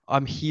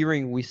I'm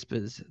hearing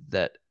whispers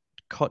that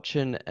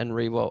Cochin and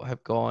Rewalt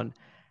have gone,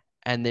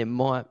 and there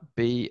might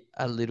be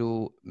a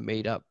little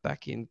meetup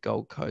back in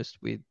Gold Coast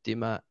with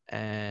Dimmer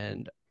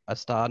and a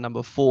star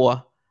number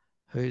 4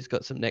 who's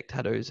got some neck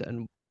tattoos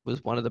and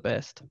was one of the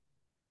best.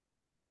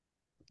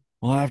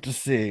 We'll have to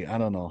see. I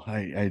don't know.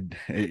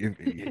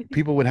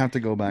 People would have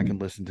to go back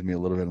and listen to me a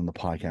little bit on the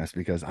podcast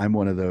because I'm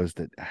one of those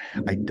that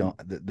I don't.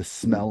 The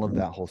smell of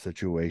that whole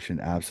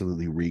situation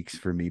absolutely reeks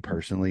for me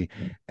personally.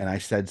 And I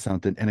said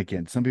something, and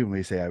again, some people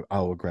may say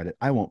I'll regret it.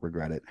 I won't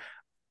regret it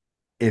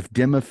if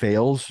Dimma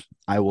fails,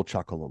 I will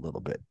chuckle a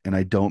little bit. And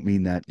I don't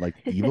mean that like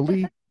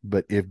evilly,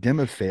 but if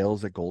Dimma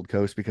fails at Gold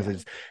Coast,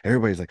 because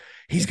everybody's like,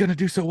 he's going to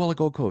do so well at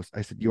Gold Coast.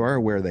 I said, you are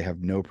aware they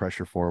have no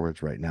pressure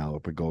forwards right now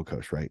up at Gold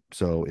Coast, right?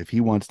 So if he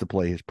wants to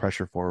play his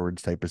pressure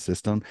forwards type of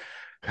system,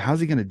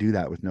 how's he going to do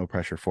that with no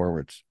pressure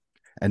forwards?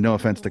 And no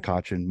offense to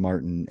Cochin,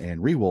 Martin,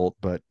 and Rewalt,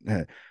 but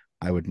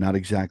I would not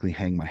exactly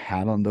hang my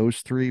hat on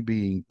those three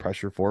being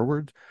pressure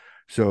forwards.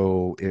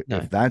 So No.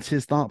 if that's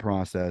his thought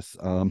process,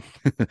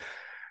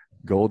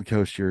 Gold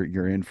Coast,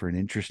 you're in for an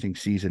interesting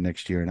season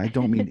next year, and I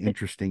don't mean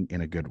interesting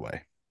in a good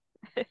way.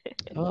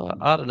 Oh,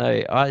 I don't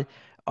know.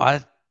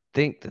 I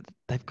think that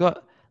they've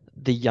got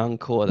the young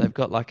core. They've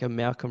got like a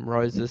Malcolm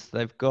Roses.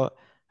 They've got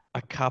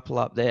a couple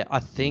up there. I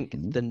think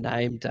Mhm. the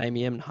name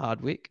Damien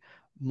Hardwick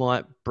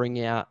might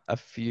bring out a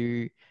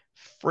few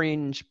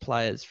fringe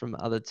players from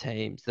other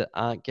teams that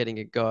aren't getting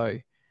a go.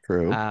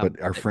 True, but That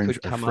could our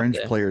come up fringe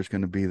there. player is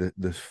going to be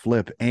this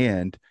flip,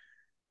 and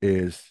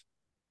is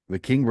the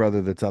King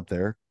brother that's up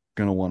there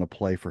going to want to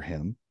play for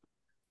him?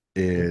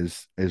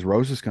 Is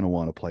Roses going to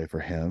want to play for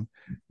him?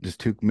 Does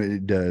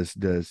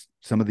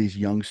some of these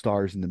young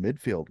stars in the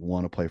midfield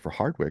want to play for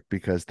Hardwick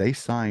because they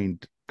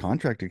signed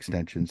contract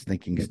extensions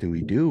thinking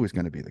Stewie Dew is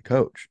going to be the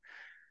coach?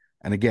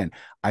 And again,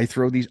 I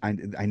throw these. I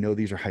know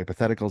these are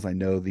hypotheticals. I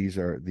know these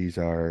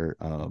are.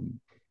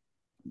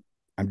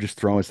 I'm just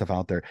throwing stuff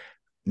out there.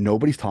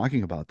 Nobody's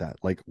talking about that.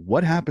 Like,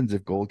 what happens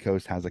if Gold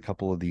Coast has a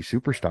couple of these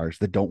superstars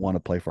that don't want to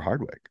play for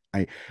Hardwick?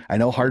 I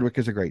know Mm, Hardwick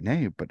is a great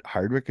name, but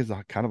Hardwick is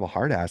a kind of a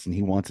hard ass, and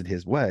he wants it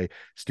his way.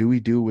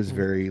 Stewie Doo was mm.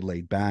 very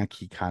laid back.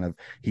 He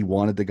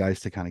wanted the guys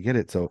to kind of get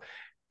it. So,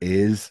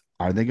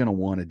 are they going to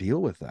want to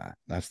deal with that?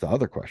 That's the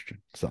other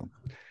question. So,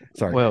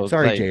 Well,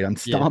 sorry, Jade. I'm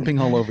yeah. stomping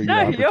all over your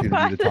No, you're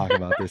opportunity to fine. talk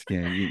about this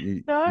game.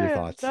 Your No,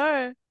 thoughts?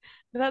 no,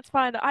 that's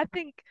fine. I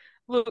think,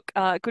 look,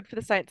 good for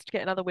the Saints to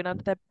get another win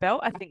under their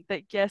belt. I think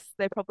that, yes,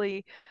 they're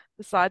probably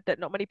the side that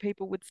not many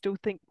people would still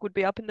think would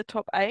be up in the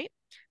top eight.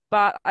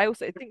 But I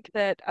also think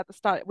that at the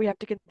start, we have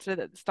to consider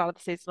that at the start of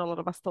the season, a lot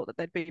of us thought that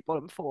they'd be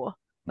bottom four.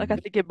 Like, I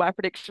Mhm. think in my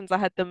predictions, I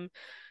had them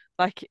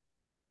like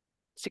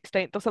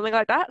 16th or something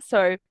like that.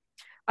 So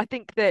I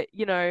think that,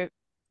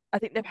 I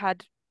think they've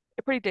had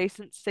a pretty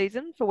decent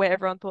season for where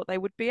everyone thought they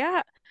would be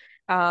at.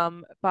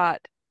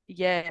 But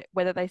yeah,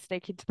 whether they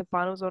sneak into the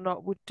finals or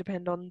not would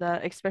depend on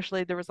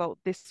especially the result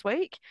this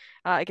week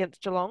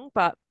against Geelong.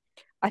 But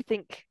I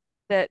think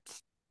that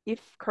if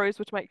Crows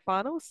were to make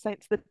finals,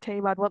 Saints are the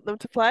team I'd want them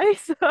to play.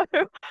 So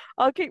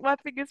I'll keep my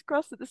fingers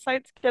crossed that the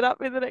Saints get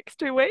up in the next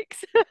 2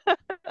 weeks.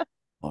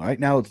 Well,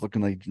 right now it's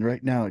looking like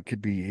right now it could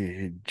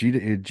be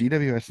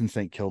GWS and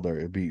St. Kilda.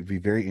 It'd be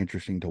very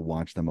interesting to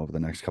watch them over the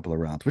next couple of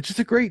rounds, which is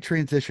a great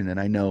transition. And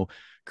I know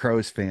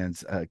Crows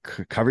fans,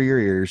 cover your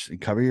ears and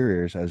cover your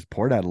ears as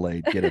Port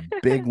Adelaide get a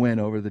big win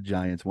over the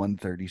Giants,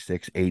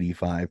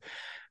 136-85.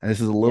 And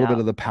this is a little bit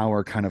Yeah. of the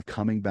power kind of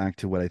coming back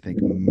to what I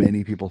think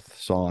many people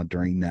saw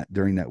during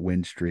that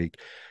win streak.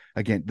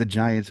 Again, the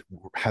Giants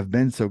have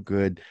been so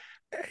good.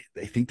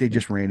 I think they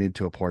just ran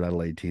into a Port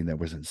Adelaide team that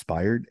was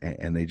inspired,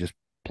 and they just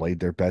played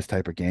their best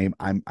type of game.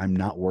 I'm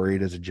not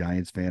worried as a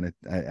Giants fan,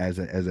 as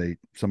a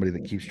somebody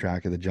that keeps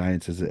track of the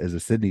Giants as a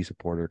Sydney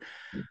supporter.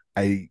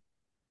 I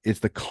it's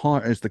the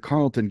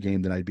Carlton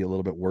game that I'd be a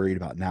little bit worried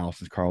about now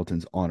since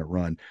Carlton's on a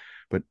run.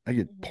 But I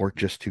get Port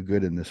just too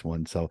good in this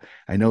one. So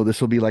I know this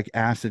will be like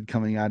acid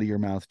coming out of your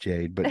mouth,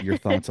 Jade, but your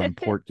thoughts on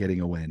Port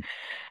getting a win?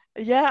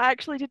 Yeah, I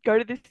actually did go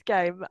to this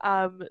game.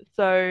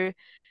 So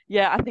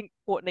yeah, I think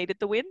Port needed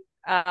the win.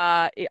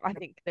 I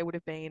think there would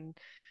have been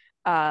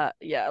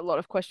yeah, a lot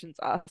of questions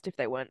asked if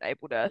they weren't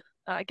able to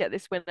get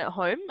this win at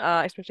home,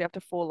 especially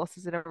after 4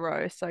 losses in a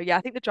row. So yeah,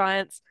 I think the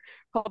Giants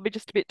probably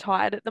just a bit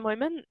tired at the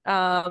moment,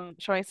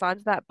 showing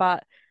signs of that.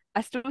 But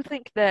I still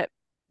think that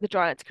the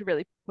Giants could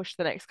really push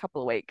the next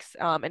couple of weeks.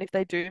 And if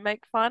they do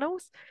make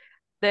finals,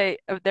 they're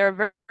a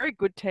very, very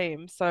good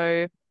team.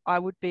 So I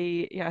would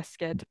be yeah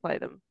scared to play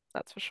them.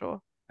 That's for sure.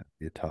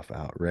 Be a tough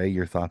out. Ray,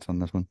 your thoughts on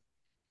this one?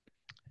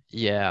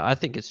 Yeah, I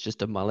think it's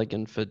just a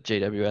mulligan for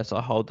GWS.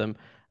 I hold them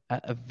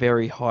at a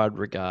very high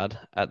regard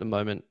at the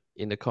moment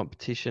in the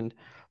competition.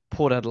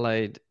 Port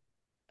Adelaide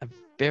are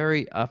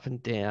very up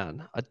and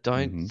down. I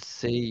don't Hmm.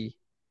 see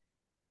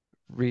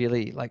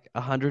really like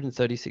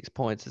 136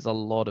 points is a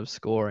lot of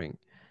scoring.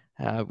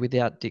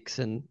 Without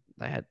Dixon,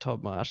 they had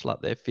Todd Marshall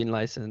up there,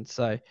 Finlayson.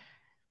 So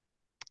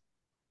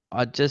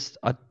I just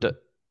I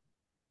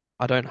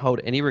don't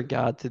hold any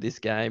regard to this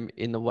game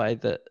in the way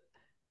that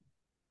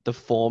the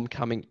form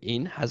coming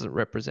in hasn't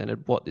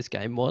represented what this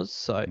game was.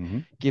 So Hmm.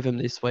 give them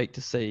this week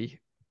to see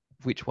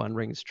which one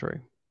rings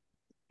true.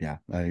 Yeah,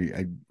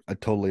 I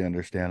totally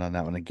understand on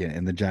that one again.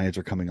 And the Giants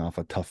are coming off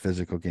a tough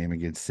physical game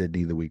against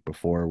Sydney the week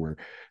before where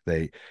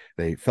they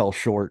they fell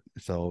short.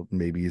 So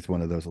maybe it's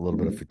one of those, a little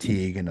bit of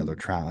fatigue, another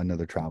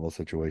travel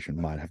situation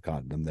might have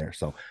gotten them there.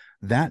 So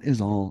that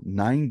is all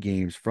 9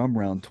 games from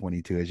round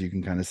 22. As you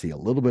can kind of see, a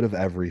little bit of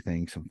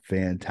everything, some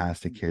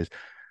fantastic here.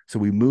 So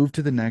we move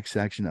to the next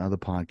section of the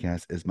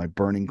podcast is my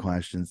burning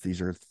questions. These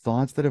are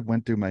thoughts that have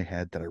went through my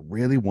head that I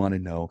really want to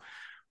know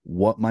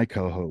what my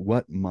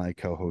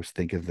co-hosts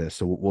think of this.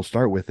 So we'll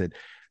start with it.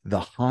 The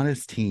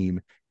hottest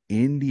team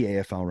in the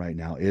AFL right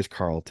now is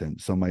Carlton.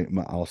 So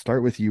I'll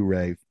start with you,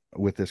 Ray,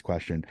 with this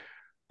question.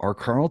 Are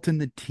Carlton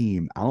the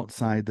team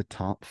outside the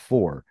top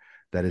four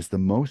that is the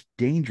most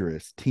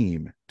dangerous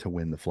team to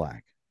win the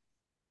flag?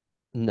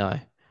 No,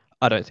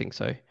 I don't think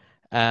so.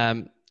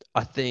 Um,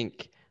 I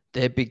think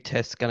their big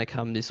test's going to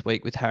come this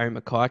week with Harry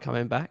Mackay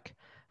coming back.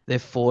 Their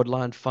forward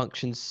line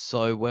functions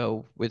so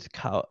well with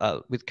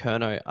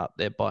Kerno up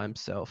there by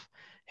himself.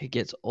 He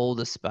gets all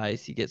the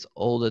space. He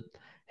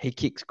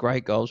kicks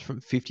great goals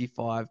from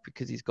 55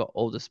 because he's got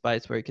all the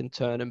space where he can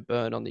turn and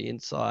burn on the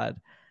inside.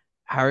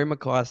 Harry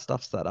Mackay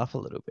stuffs that up a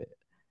little bit,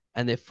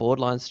 and their forward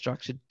line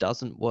structure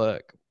doesn't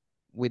work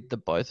with the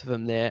both of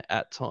them there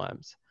at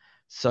times.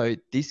 So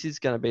this is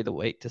going to be the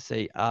week to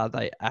see, are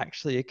they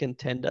actually a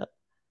contender?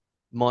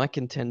 My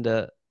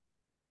contender,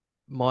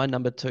 my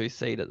number 2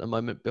 seed at the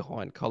moment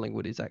behind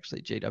Collingwood is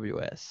actually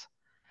GWS.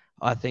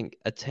 I think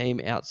a team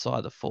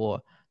outside the four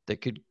that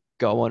could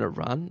go on a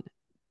run.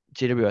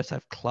 GWS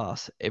have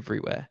class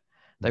everywhere.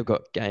 They've Mhm.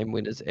 got game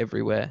winners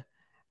everywhere.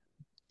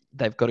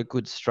 They've got a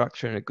good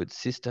structure and a good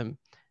system.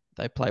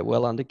 They play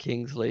well under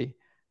Kingsley.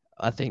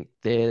 I think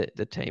they're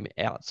the team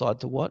outside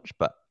to watch,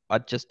 but I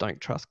just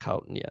don't trust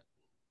Carlton yet.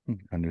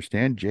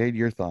 Understand, Jade,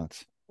 your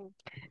thoughts?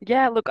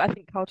 Yeah, look, I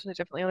think Carlton are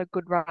definitely on a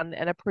good run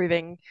and are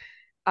proving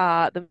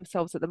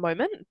themselves at the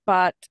moment,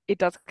 but it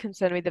does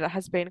concern me that it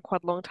has been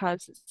quite a long time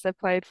since they've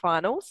played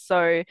finals.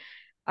 So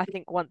I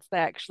think once they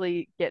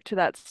actually get to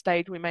that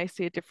stage, we may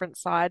see a different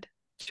side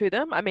to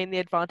them. I mean, the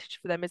advantage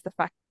for them is the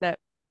fact that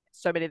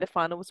so many of the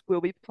finals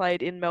will be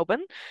played in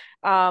Melbourne.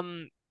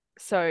 Um,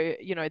 so,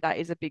 that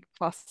is a big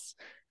plus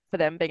for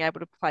them being able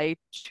to play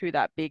to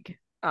that big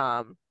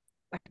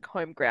like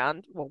home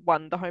ground, well,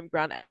 one, the home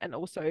ground and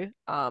also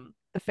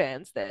the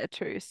fans there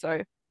too.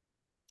 So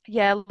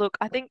yeah, look,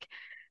 I think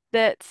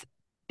that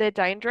they're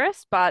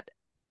dangerous, but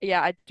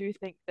yeah, I do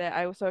think that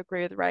I also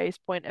agree with Ray's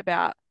point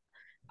about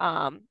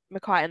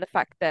Mackay and the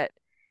fact that,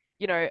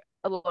 a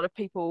lot of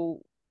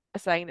people are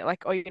saying that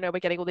like, oh, we're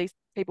getting all these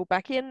people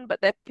back in,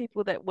 but they're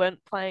people that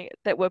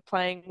were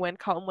playing when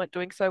Carlton weren't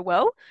doing so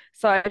well.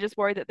 So I just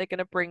worry that they're going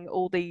to bring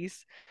all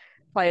these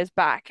players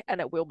back, and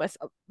it will mess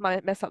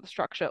up the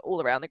structure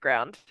all around the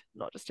ground,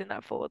 not just in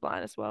that forward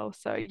line as well.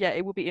 So yeah,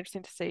 it will be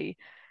interesting to see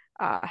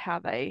how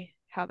they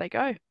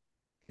go.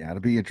 Yeah, it'll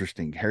be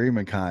interesting. Harry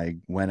Mackay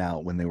went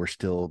out when they were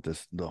still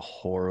this the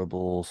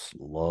horrible,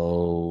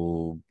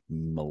 slow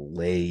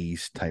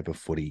malaise type of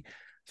footy.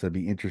 So it'd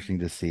be interesting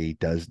to see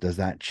does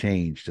that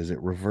change? Does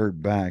it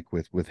revert back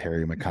with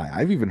Harry Mackay?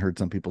 I've even heard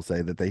some people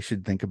say that they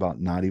should think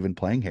about not even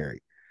playing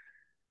Harry.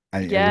 I,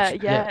 Yeah,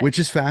 which yeah, which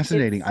is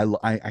fascinating. it's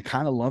I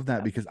kind of love that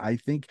yeah, because I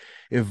think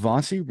if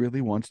Vossi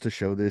really wants to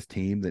show this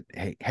team that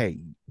hey,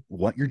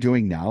 what you're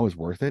doing now is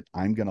worth it.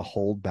 I'm going to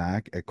hold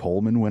back a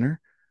Coleman winner.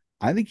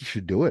 I think you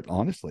should do it,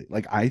 honestly.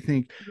 Like I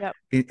think yep,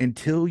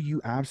 until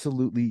you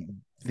absolutely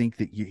think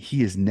that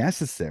he is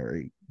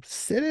necessary,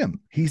 sit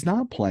him. He's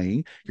not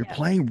playing. You're yeah,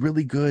 playing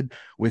really good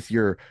with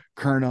your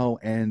Kerno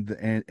and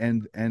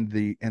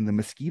the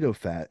mosquito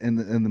fat and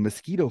the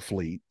mosquito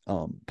fleet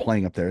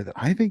playing up there. That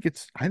I think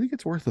it's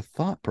worth a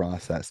thought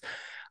process.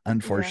 yeah,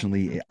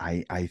 Unfortunately,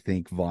 I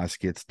think Voss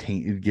gets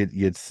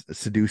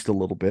seduced a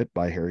little bit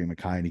by Harry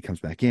Mackay and he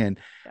comes back in,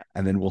 yeah,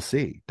 and then we'll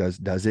see. Does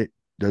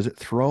it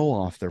throw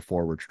off their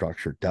forward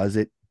structure? Does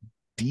it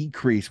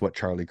decrease what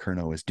Charlie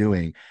Curnow is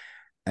doing?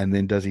 And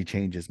then does he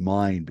change his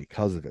mind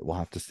because of it? We'll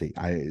have to see.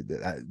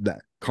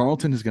 That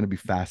Carlton is going to be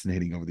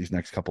fascinating over these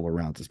next couple of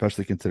rounds,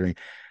 especially considering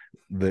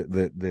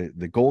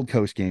the Gold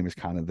Coast game is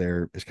kind of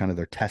their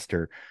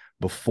tester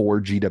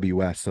before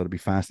GWS. So it'll be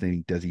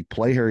fascinating. Does he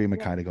play Harry yeah,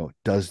 Mackay to go,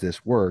 does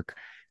this work?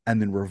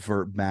 And then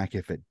revert back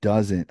if it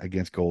doesn't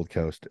against Gold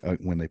Coast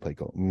when they play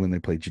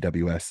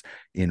GWS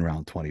in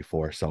round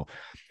 24. So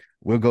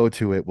we'll go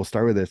to it. We'll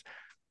start with this.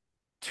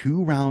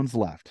 2 rounds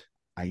left.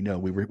 I know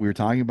we were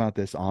talking about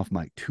this off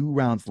mic. 2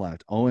 rounds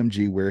left.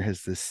 OMG, where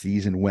has this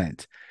season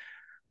went?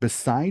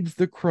 Besides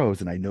the Crows,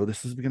 and I know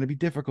this is going to be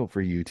difficult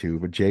for you two,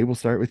 but Jay, we'll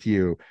start with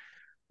you.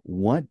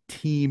 What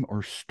team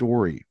or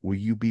story will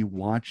you be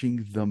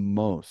watching the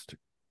most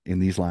in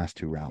these last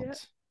two yeah.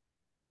 rounds?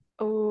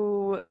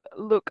 Oh,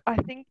 look, I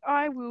think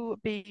I will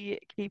be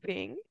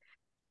keeping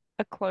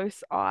a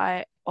close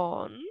eye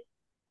on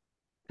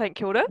St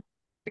Kilda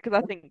because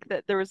I think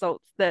that the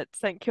results that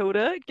St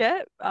Kilda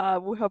get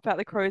will help out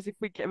the Crows if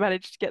we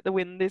manage to get the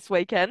win this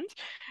weekend.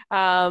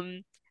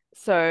 Um,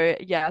 so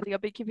yeah, I think I'll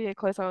be keeping a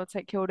close eye on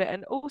St Kilda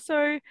and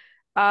also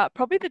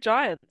probably the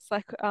Giants.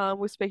 Like we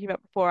were speaking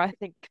about before, I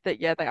think that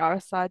yeah, they are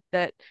a side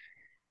that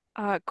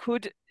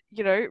could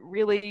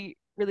really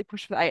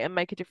push for the eight and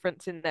make a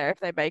difference in there if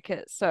they make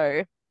it.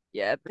 So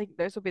yeah, I think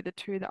those will be the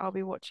two that I'll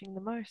be watching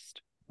the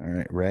most. All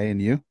right, Ray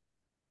and you.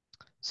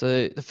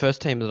 So the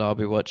first team that I'll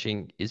be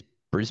watching is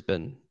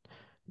Brisbane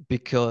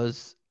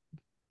because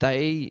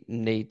they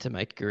need to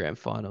make a grand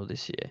final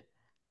this year.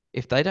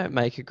 If they don't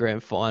make a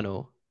grand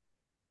final,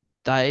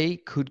 they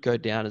could go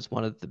down as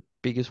one of the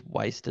biggest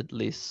wasted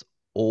lists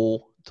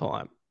all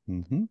time.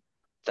 Mm-hmm.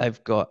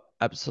 They've got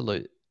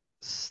absolute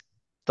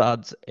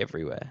studs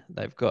everywhere.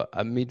 They've got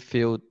a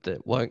midfield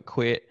that won't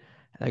quit.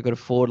 They've got a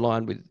forward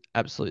line with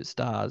absolute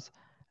stars.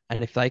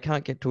 And if they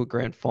can't get to a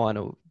grand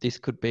final, this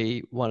could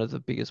be one of the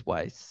biggest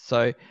wastes.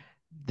 So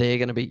they're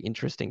going to be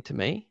interesting to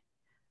me.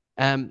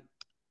 Um,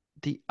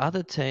 the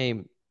other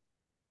team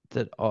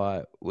that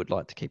I would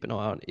like to keep an eye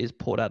on is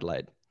Port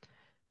Adelaide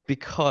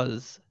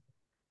because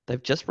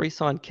they've just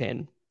re-signed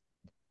Ken.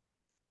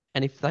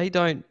 And if they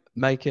don't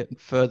make it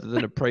further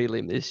than a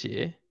prelim this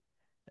year,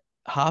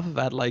 half of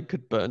Adelaide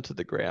could burn to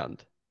the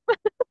ground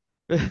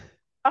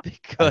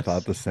I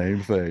thought because the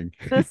same thing.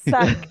 The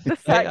they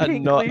Sack are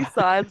not. Hinkley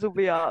signs will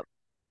be up.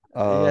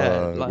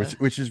 Yeah, Which like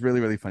which is really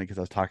really funny because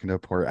I was talking to a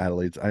Port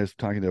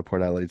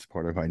Adelaide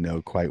supporter who I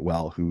know quite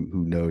well who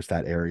knows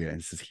that area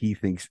and says he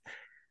thinks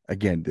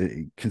again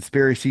the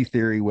conspiracy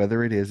theory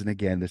whether it is, and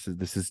again this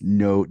is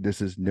no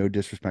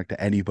disrespect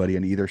to anybody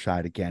on either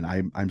side. Again,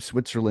 I'm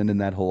Switzerland in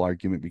that whole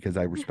argument because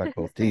I respect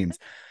both teams.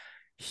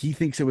 He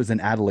thinks it was an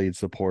Adelaide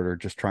supporter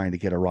just trying to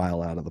get a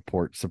rile out of the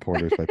Port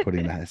supporters by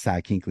putting the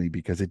Sack Hinkley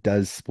because it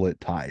does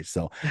split ties.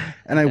 So,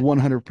 and I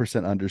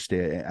 100%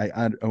 understand.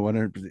 I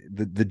 100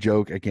 the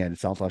joke again.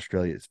 South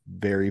Australia is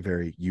very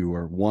very. You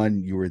are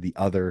one, you are the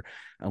other,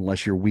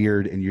 unless you're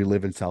weird and you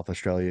live in South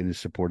Australia and you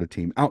support a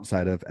team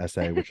outside of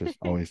SA, which is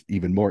always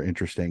even more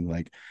interesting.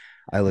 Like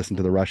I listen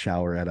to the Rush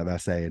Hour out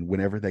of SA, and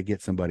whenever they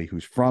get somebody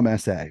who's from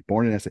SA,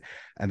 born in SA,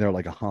 and they're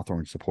like a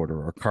Hawthorn supporter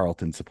or a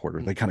Carlton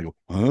supporter, they kind of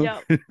go,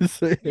 Yep. "Huh?"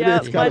 So it Yeah,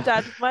 is kind my of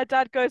dad, my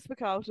dad goes for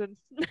Carlton.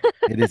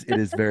 it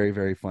is very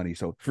very funny.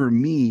 So for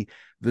me,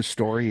 the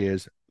story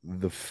is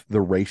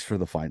the race for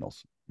the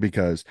finals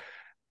because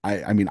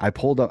I mean I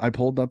pulled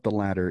up the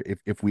ladder.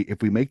 If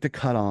we make the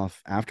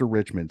cutoff after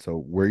Richmond, so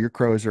where your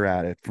Crows are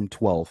at it from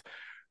 12th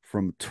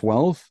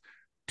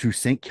to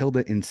St.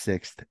 Kilda in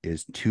sixth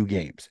is 2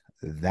 games.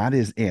 That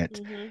is it.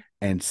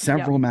 And Yep.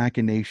 several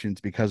machinations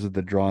because of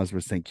the draws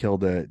with St.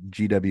 Kilda,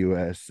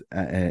 GWS,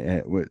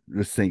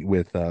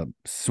 with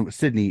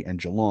Sydney and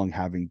Geelong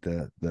having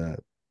the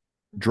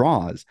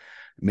draws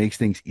makes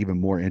things even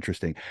more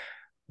interesting.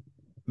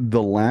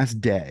 The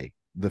last day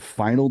The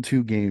final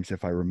two games,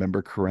 if I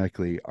remember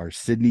correctly, are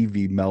Sydney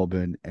v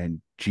Melbourne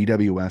and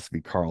GWS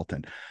v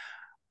Carlton.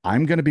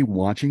 I'm going to be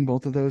watching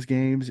both of those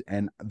games,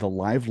 and the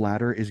live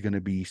ladder is going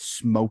to be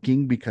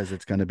smoking because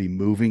it's going to be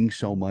moving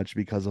so much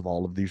because of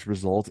all of these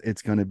results.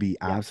 It's going to be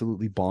Yeah.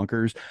 absolutely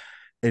bonkers.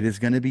 It is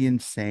going to be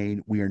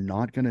insane. We are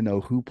not going to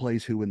know who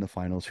plays who in the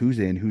finals, who's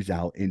in, who's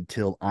out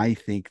until I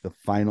think the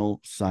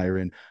final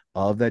siren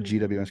of that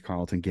Mm-hmm. GWS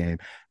Carlton game.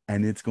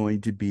 And it's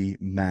going to be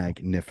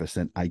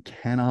magnificent. I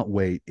cannot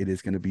wait. It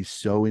is going to be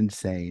so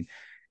insane.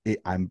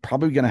 I'm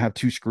probably going to have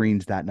two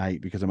screens that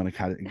night because I'm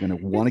going to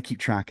want to keep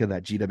track of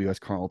that GWS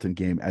Carlton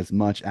game as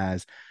much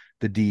as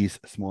the D's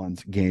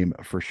Swans game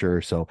for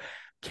sure. So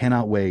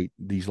cannot wait.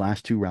 These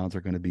last two rounds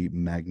are going to be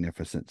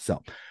magnificent.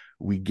 So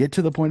we get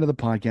to the point of the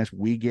podcast.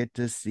 We get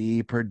to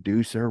see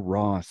producer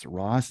Ross.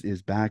 Ross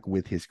is back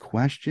with his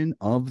question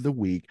of the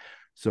week.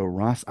 So,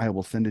 Ross, I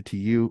will send it to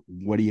you.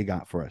 What do you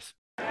got for us?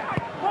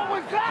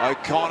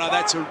 O'Connor,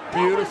 that's a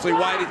beautifully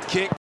weighted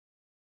kick.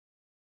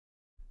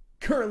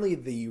 Currently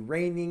the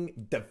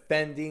reigning,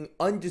 defending,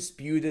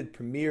 undisputed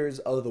premiers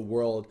of the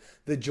world,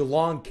 the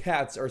Geelong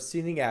Cats are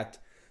sitting at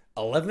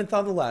 11th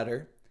on the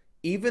ladder,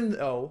 even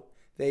though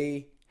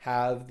they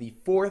have the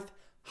fourth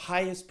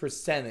highest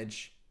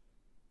percentage.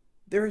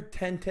 They're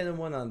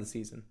 10-10-1 on the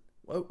season.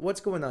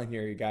 What's going on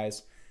here, you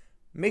guys?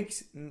 Make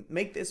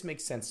this make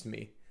sense to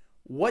me.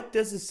 What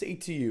does it say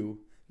to you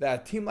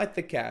that a team like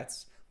the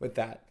Cats, with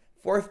that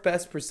fourth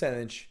best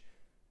percentage,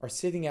 are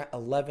sitting at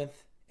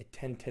 11th at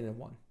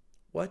 10-10-1?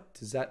 What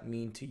does that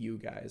mean to you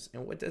guys?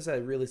 And what does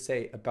that really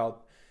say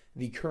about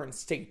the current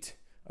state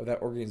of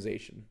that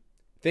organization?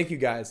 Thank you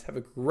guys. Have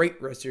a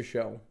great rest of your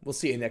show. We'll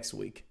see you next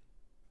week.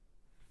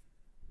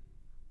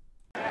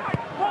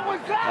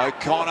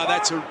 O'Connor,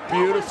 that's a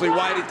beautifully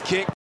weighted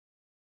kick.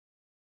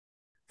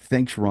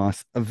 Thanks,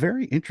 Ross. A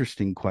very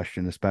interesting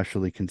question,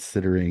 especially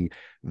considering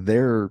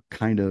they're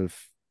kind of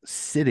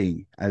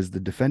sitting as the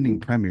defending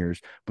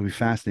premiers, but it'll be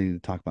fascinating to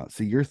talk about.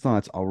 So, your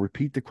thoughts, I'll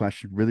repeat the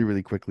question really,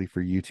 really quickly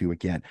for you two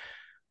again.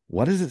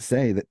 What does it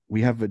say that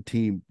we have a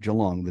team,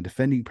 Geelong, the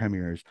defending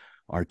premiers,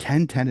 are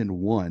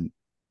 10-10-1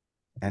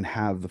 and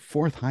have the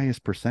fourth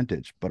highest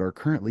percentage, but are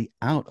currently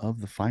out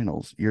of the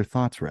finals? Your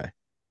thoughts, Ray?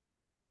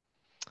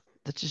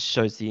 That just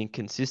shows the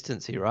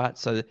inconsistency, right?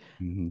 So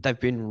Mm-hmm. they've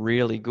been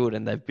really good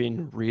and they've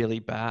been really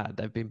bad.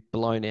 They've been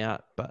blown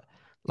out, but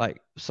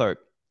so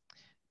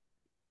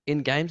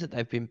in games that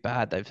they've been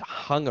bad, they've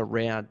hung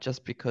around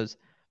just because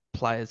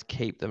players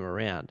keep them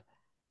around.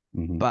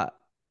 Mm-hmm. But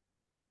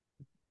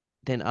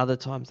then other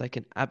times they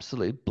can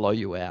absolutely blow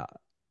you out.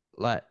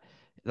 Like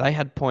they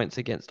had points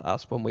against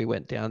us when we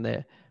went down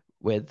there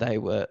where they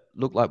were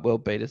looked like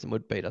world beaters and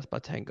would beat us by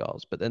 10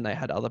 goals. But then they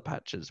had other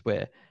patches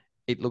where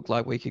it looked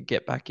like we could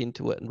get back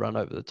into it and run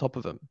over the top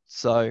of them.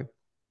 So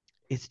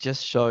it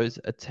just shows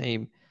a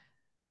team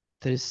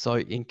that is so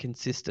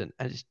inconsistent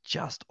and is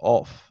just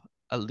off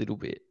a little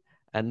bit.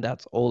 And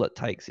that's all it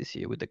takes this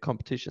year with the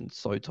competition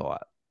so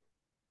tight.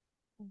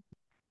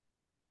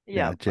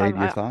 Yeah, Yeah, Jade,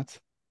 your thoughts?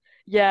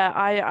 yeah,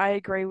 I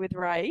agree with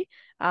Ray.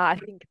 I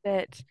think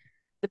that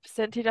the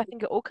percentage, I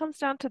think it all comes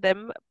down to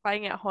them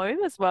playing at home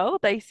as well.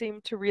 They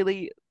seem to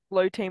really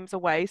blow teams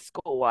away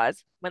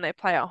score-wise when they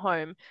play at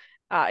home,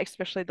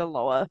 especially the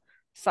lower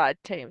side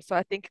teams. So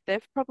I think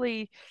they've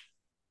probably,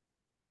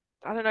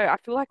 I don't know, I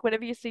feel like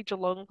whenever you see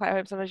Geelong play at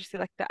home, sometimes you see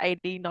like the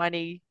 80,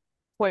 90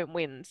 point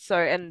wins. So,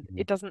 and Mhm.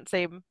 it doesn't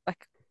seem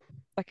like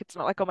it's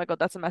not like, oh my God,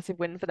 that's a massive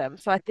win for them.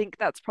 So I think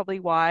that's probably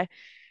why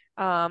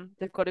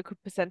they've got a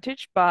good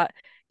percentage. But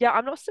yeah,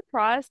 I'm not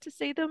surprised to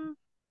see them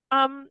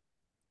um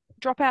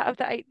drop out of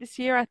the eight this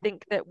year. I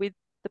think that with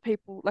the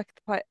people like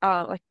the play,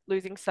 like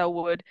losing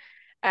Selwood,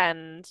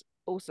 and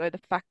also the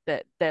fact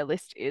that their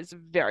list is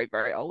very,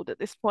 very old at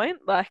this point.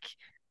 Like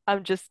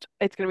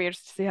it's gonna be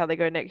interesting to see how they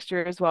go next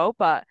year as well.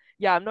 But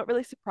yeah, I'm not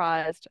really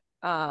surprised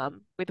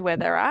with where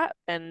they're at,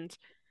 and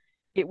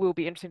it will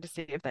be interesting to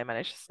see if they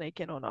manage to sneak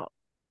in or not.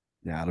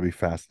 Yeah, it'll be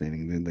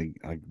fascinating. Then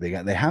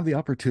they have the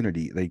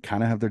opportunity. They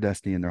kind of have their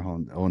destiny in their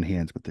own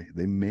hands, but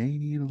they may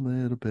need a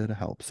little bit of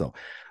help. So,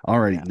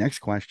 alrighty, Yeah. next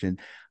question.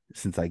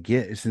 Since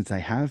I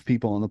have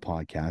people on the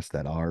podcast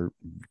that are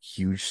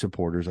huge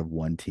supporters of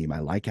one team, I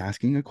like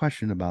asking a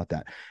question about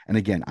that. And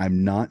again,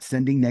 I'm not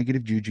sending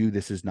negative juju.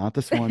 This is not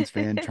the Swans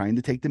fan trying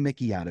to take the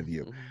Mickey out of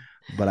you,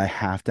 but I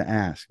have to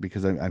ask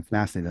because I'm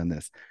fascinated on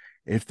this.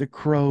 If the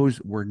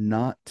Crows were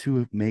not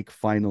to make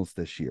finals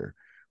this year,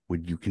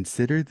 would you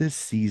consider this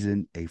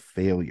season a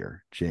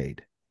failure,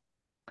 Jade?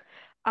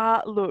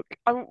 Look,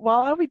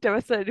 while I'll be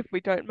devastated if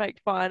we don't make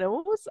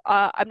finals,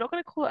 I'm not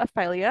going to call it a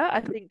failure.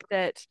 I think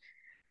that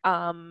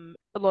a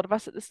lot of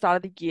us at the start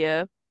of the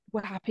year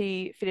were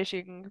happy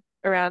finishing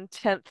around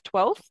 10th,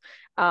 12th.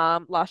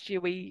 Last year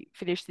we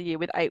finished the year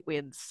with 8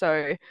 wins.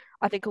 So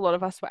I think a lot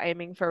of us were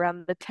aiming for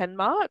around the 10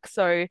 mark.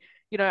 So,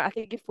 I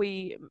think if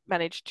we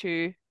manage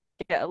to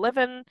get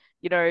 11,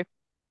 you're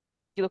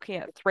looking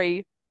at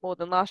three more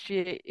than last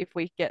year. If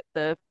we get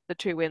the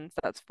 2 wins,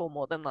 that's four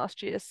more than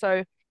last year.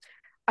 So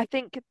I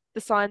think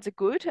the signs are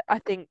good. I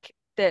think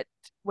that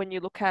when you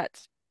look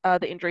at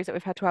the injuries that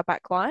we've had to our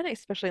back line,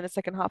 especially in the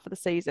second half of the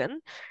season,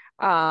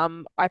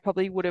 I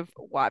probably would have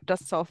wiped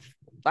us off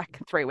like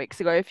 3 weeks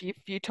ago. If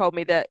you told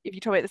me at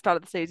the start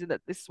of the season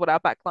that this is what our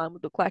back line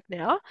would look like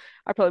now,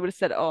 I probably would have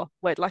said, oh,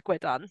 we're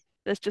done.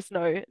 There's just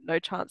no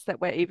chance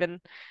that we're even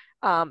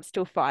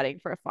still fighting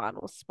for a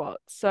final spot.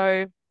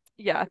 So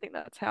yeah, I think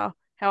that's how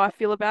I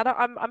feel about it.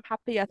 I'm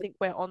happy. I think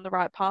we're on the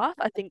right path.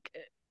 I think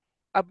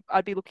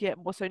I'd be looking at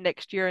more so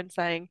next year and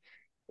saying,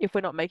 if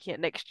we're not making it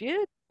next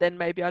year, then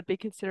maybe I'd be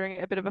considering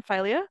it a bit of a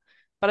failure.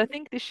 But I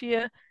think this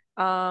year,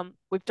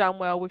 we've done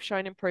well. We've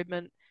shown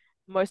improvement.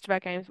 Most of our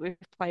games we've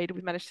played,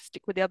 we've managed to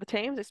stick with the other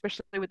teams,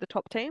 especially with the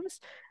top teams.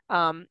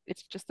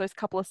 It's just those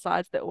couple of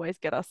sides that always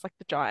get us, like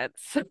the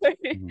Giants. So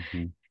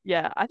Mm-hmm.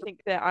 yeah, I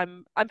think that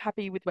I'm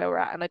happy with where we're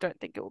at, and I don't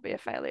think it will be a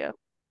failure.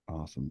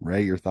 Awesome.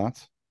 Ray, your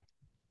thoughts?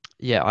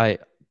 Yeah, I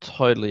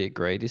totally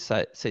agree. This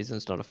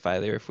season's not a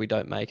failure. If we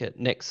don't make it,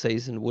 next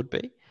season would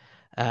be.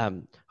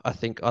 I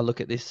think I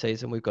look at this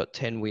season, we've got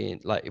 10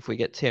 wins. Like if we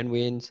get 10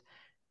 wins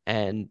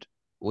and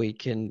we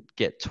can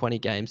get 20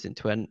 games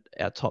into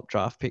our top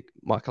draft pick,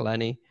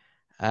 Michaelani,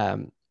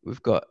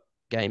 we've got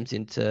games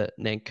into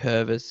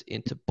Nankervis,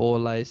 into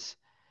Borlase,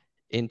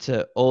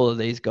 into all of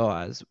these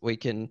guys. We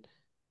can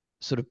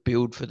sort of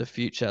build for the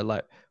future.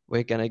 Like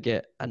we're going to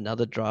get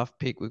another draft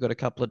pick. We've got a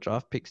couple of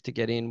draft picks to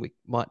get in. We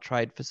might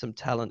trade for some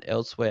talent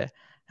elsewhere.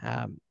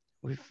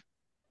 We've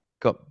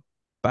got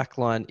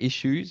backline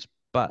issues,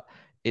 but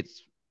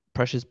it's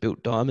Precious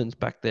built diamonds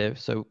back there.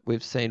 So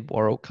we've seen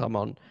Worrell come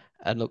on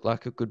and look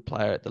like a good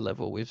player at the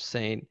level. We've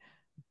seen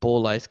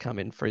Borlase come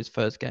in for his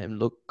first game,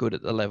 look good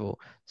at the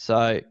level.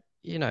 So,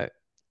 you know,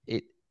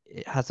 it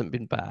hasn't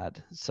been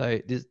bad. So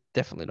this is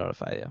definitely not a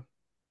failure.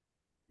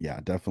 Yeah,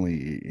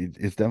 definitely.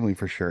 It's definitely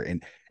for sure.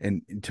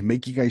 And to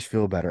make you guys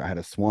feel better, I had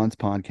a Swans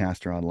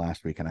podcaster on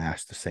last week, and I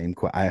asked the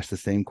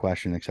same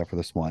question except for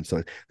the Swans.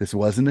 So this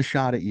wasn't a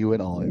shot at you at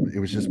all. It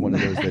was just one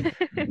of those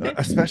that,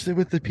 especially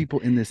with the people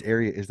in this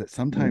area, is that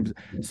sometimes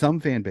some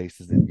fan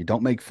bases that you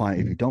don't make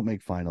if you don't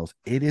make finals,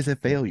 it is a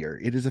failure.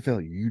 It is a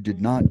failure. You did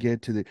not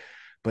get to the.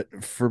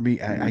 But for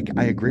me, I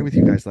agree with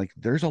you guys. Like,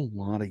 there's a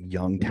lot of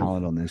young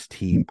talent on this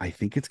team. I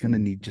think it's going to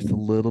need just a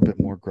little bit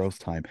more growth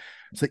time.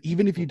 So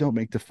even if you don't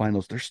make the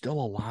finals, there's still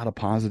a lot of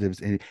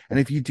positives. And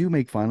if you do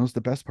make finals,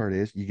 the best part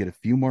is you get a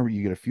few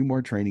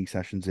more training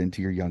sessions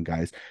into your young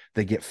guys.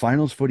 They get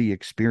finals footy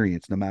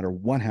experience no matter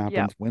what Yeah,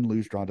 happens, win,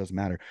 lose, draw, doesn't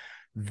matter.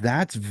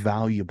 That's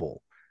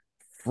valuable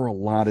for a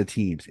lot of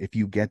teams. If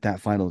you get that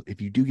finals,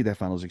 if you do get that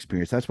finals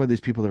experience, that's why there's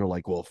people that are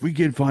like, well, if we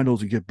get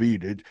finals and get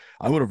beat,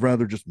 I would have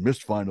rather just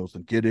missed finals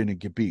than get in and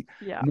get beat.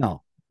 yeah,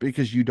 No,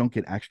 because you don't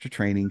get extra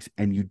trainings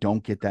and you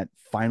don't get that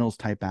finals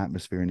type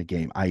atmosphere in a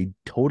game. I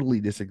totally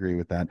disagree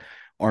with that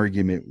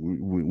argument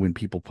when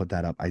people put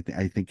that up. I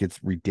think it's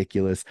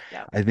ridiculous.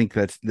 yeah, I think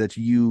that's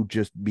you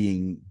just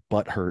being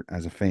butthurt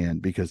as a fan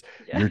because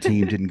yeah, your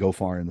team didn't go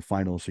far in the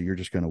finals, so you're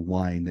just going to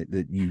whine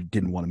that you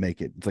didn't want to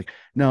make it. It's like,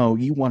 no,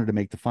 you wanted to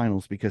make the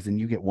finals because then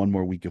you get one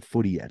more week of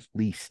footy at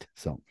least.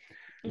 So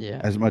hmm, Yeah. yeah,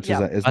 as much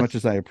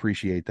as I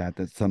appreciate that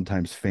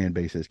sometimes fan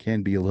bases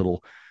can be a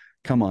little,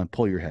 come on,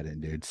 pull your head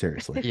in, dude.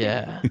 Seriously.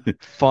 Yeah.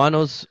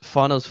 Finals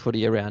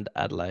footy around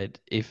Adelaide.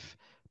 If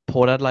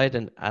Port Adelaide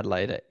and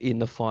Adelaide are in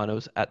the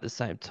finals at the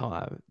same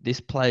time, this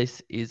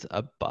place is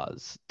a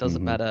buzz.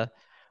 Doesn't Hmm. matter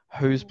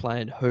who's hmm,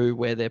 playing who,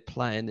 where they're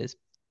playing. There's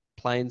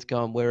planes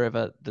going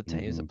wherever the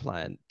teams are Hmm.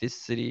 playing.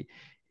 This city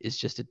is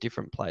just a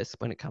different place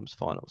when it comes to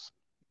finals.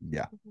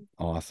 Yeah. hmm,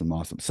 Awesome.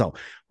 Awesome. So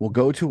we'll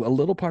go to a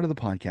little part of the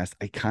podcast.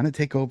 I kind of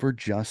take over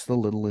just the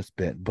littlest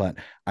bit, but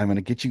I'm going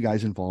to get you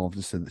guys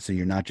involved so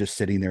you're not just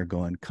sitting there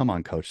going, come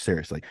on, coach,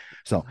 seriously.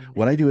 So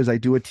what I do is I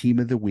do a team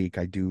of the week.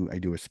 I do a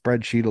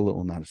spreadsheet,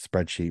 not a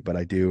spreadsheet, but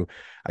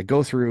I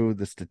go through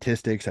the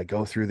statistics. I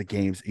go through the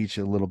games each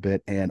a little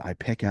bit, and I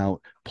pick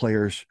out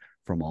players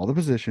from all the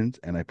positions,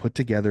 and I put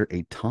together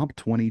a top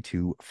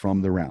 22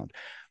 from the round.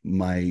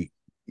 My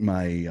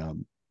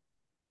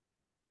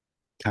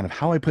kind of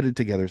how I put it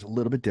together is a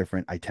little bit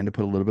different. I tend to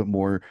put a little bit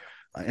more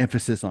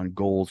emphasis on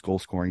goals, goal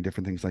scoring,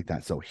 different things like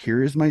that. So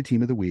here is my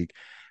team of the week,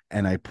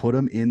 and I put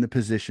them in the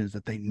positions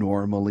that they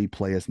normally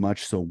play as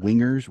much. So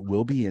wingers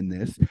will be in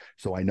this.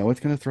 So I know it's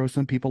going to throw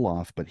some people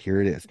off, but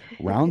here it is.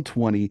 Round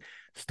 20,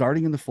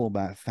 starting in the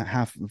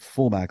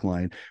fullback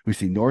line, we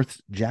see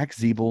North's Jack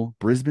Zeeble,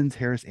 Brisbane's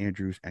Harris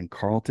Andrews, and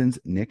Carlton's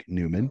Nick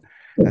Newman.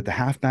 At the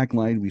halfback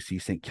line, we see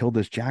St.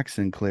 Kilda's Jack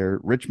Sinclair,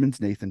 Richmond's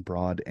Nathan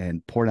Broad,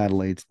 and Port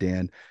Adelaide's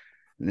Dan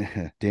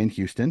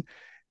Houston.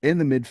 In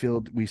the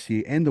midfield, we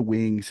see, and the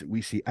wings,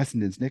 we see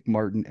Essendon's Nick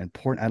Martin and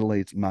Port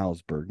Adelaide's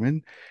Miles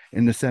Bergman.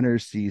 In the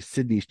centers, see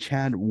Sydney's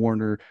Chad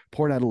Warner,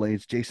 Port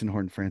Adelaide's Jason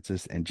Horn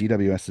Francis, and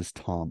GWS's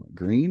Tom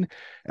Green.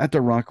 At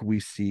the ruck,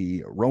 we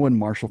see Rowan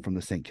Marshall from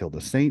the St.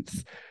 Kilda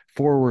Saints.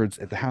 Forwards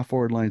at the half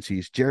forward line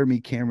sees Jeremy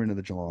Cameron of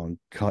the Geelong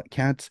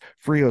Cats,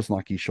 Frio's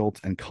Lockie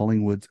Schultz, and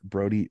Collingwood's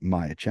Brody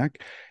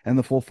Majacek. And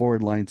the full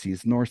forward line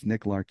sees North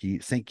Nick Larkey,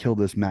 St.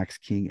 Kilda's Max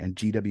King, and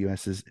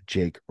GWS's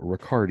Jake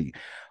Riccardi.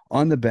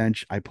 On the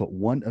bench, I put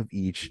one of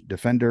each: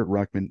 defender,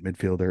 ruckman,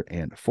 midfielder,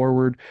 and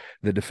forward.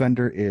 The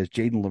defender is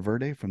Jaden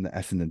Laverde from the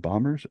Essendon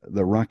Bombers.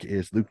 The ruck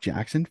is Luke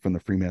Jackson from the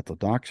Fremantle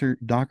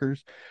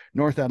Dockers.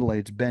 North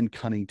Adelaide's Ben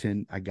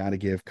Cunnington. I got to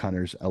give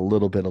Cunners a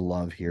little bit of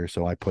love here,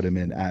 so I put him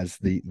in as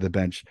the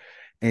bench.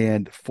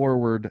 And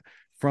forward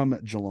from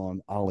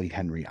Geelong, Ollie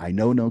Henry. I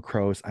know no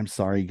crows. I'm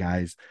sorry,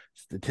 guys.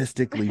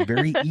 Statistically,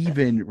 very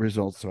even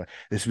results. So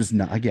this was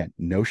not, again,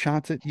 no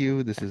shots at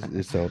you. This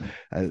is so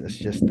it's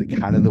just the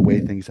kind of the way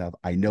things have.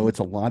 I know it's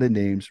a lot of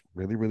names.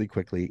 Really, really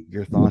quickly,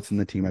 your thoughts on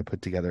the team I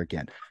put together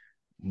again.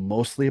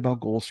 Mostly about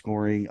goal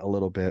scoring, a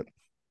little bit.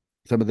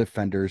 Some of the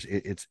defenders,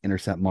 it's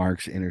intercept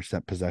marks,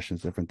 intercept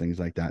possessions, different things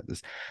like that. This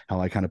is how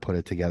I kind of put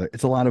it together.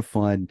 It's a lot of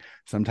fun.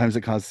 Sometimes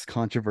it causes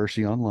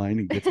controversy online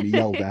and gets me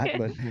yelled at,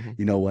 but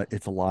you know what?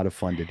 It's a lot of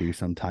fun to do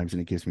sometimes,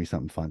 and it gives me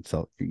something fun.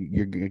 So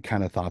your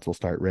kind of thoughts will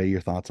start. Ray,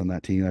 your thoughts on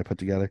that team I put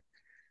together?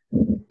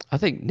 I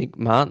think Nick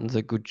Martin's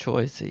a good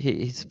choice.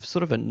 He's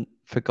sort of a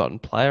forgotten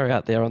player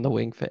out there on the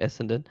wing for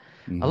Essendon.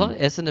 A lot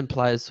Mm-hmm. of Essendon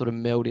players sort of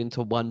meld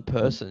into one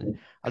person.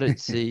 I don't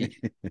see,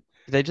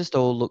 they just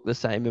all look the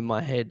same in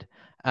my head.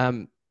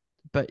 Um,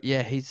 but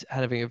yeah, he's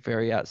having a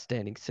very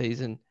outstanding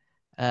season.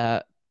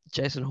 Uh,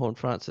 Jason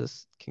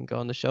Horne-Francis can go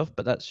on the shelf,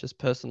 but that's just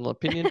personal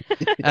opinion.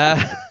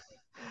 Uh,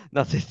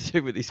 nothing to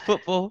do with his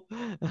football.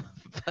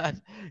 But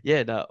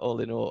yeah, no, all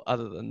in all,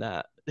 other than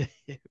that,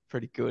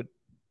 pretty good.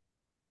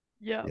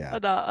 Yeah, Yeah,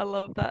 and I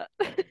love that.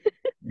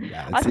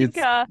 yeah. I think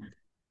It's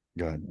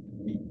good.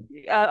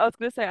 I was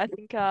gonna say I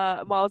think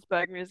Miles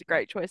Bergman is a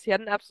great choice. He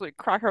had an absolute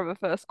cracker of a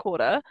first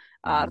quarter.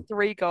 Mhm.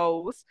 3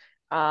 goals.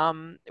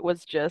 It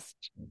was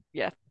just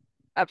yeah,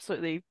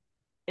 absolutely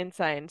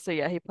insane. So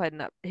yeah, he played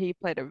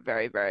a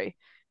very, very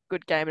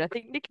good game. And I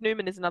think Nick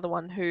Newman is another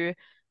one who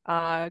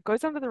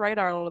goes under the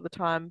radar a lot of the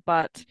time,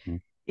 but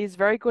Mhm. is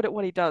very good at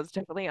what he does.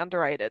 Definitely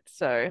underrated.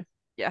 So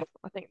yeah,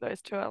 I think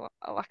those two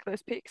I like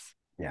those picks.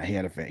 Yeah, he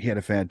had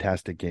a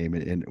fantastic game,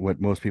 and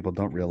what most people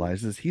don't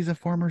realize is he's a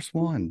former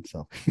Swan.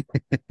 So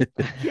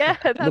Yeah,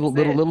 that's it.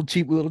 little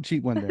cheap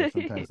one there.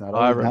 Sometimes I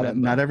not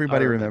remember. I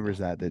everybody remember. remembers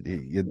that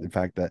he, in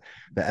fact, that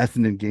the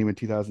Essendon game in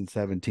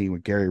 2017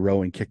 when Gary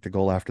Rowan kicked the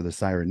goal after the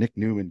siren, Nick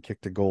Newman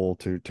kicked a goal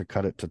to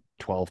cut it to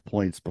 12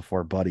 points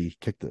before Buddy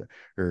kicked the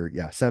or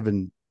yeah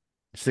 7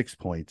 6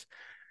 points,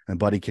 and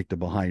Buddy kicked it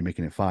behind,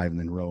 making it 5, and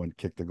then Rowan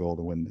kicked the goal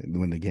to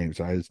win the game.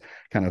 So I was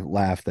kind of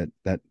laughed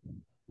that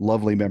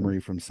lovely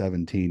memory from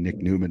 17. Nick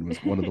Newman was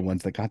one of the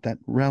ones that got that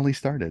rally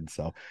started.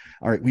 So,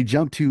 all right, we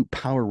jump to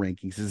power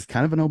rankings. This is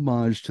kind of an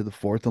homage to the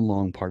fourth and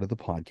long part of the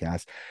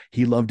podcast.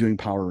 He loved doing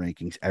power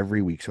rankings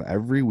every week. So,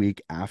 every week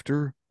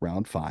after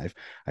round 5,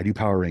 I do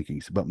power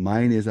rankings, but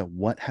mine is a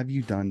what have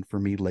you done for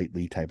me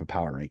lately type of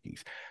power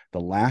rankings.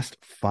 The last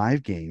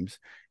 5 games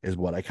is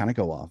what I kind of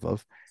go off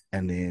of.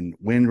 And then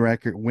winning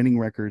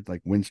records,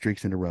 like win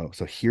streaks in a row.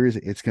 So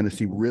it's going to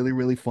seem really,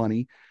 really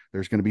funny.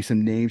 There's going to be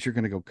some names you're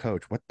going to go,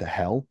 Coach, what the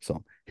hell?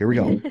 So here we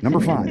go. Number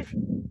 5,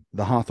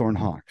 the Hawthorne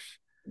Hawks.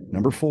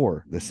 Number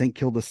 4, the St.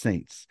 Kilda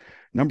Saints.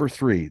 Number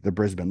 3, the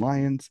Brisbane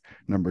Lions.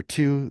 Number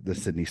 2, the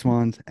Sydney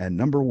Swans. And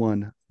number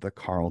 1, the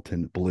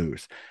Carlton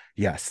Blues.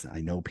 Yes,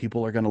 I know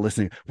people are going to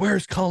listen.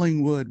 Where's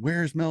Collingwood?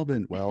 Where's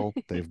Melbourne? Well,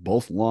 they've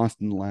both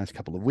lost in the last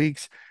couple of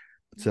weeks.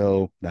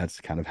 So that's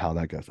kind of how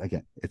that goes.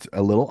 Again, it's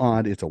a little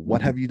odd. It's a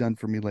what have you done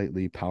for me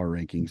lately power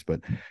rankings,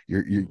 but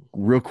your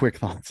real quick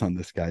thoughts on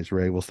this, guys.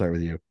 Ray, we'll start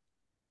with you.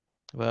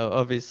 Well,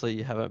 obviously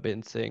you haven't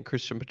been seeing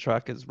Christian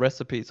Petrarca's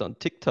recipes on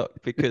TikTok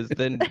because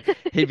then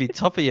he'd be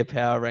top of your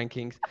power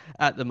rankings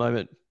at the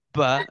moment.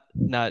 But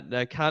no,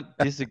 can't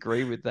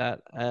disagree with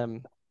that.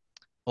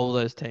 All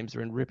those teams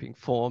are in ripping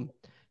form.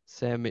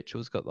 Sam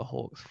Mitchell's got the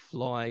Hawks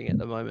flying at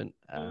the moment.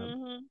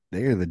 Hmm.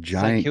 They are the St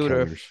giant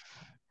Kilda, killers.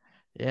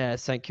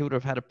 St Kilda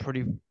have had a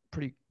pretty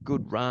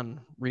good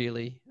run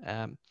really,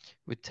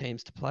 with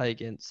teams to play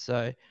against.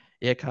 So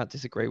yeah, can't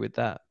disagree with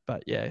that.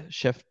 But yeah,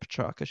 Chef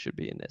Petrarca should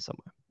be in there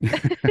somewhere.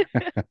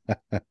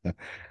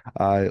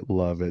 I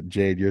love it.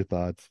 Jade, your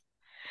thoughts?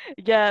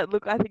 Yeah,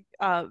 look, I think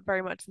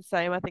very much the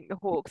same. I think the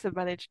Hawks have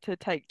managed to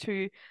take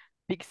 2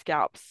 big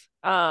scalps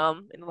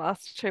in the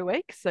last 2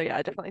 weeks. So yeah,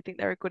 I definitely think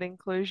they're a good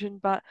inclusion,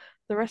 but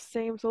the rest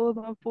seems all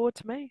above board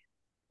to me.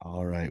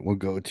 All right, we'll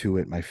go to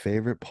it. My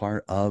favorite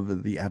part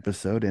of the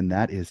episode, and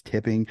that is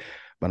tipping.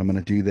 But I'm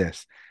going to do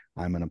this.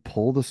 I'm going to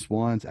pull the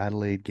Swans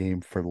Adelaide game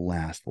for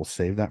last. We'll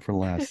save that for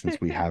last since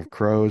we have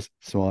Crows,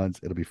 Swans.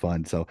 It'll be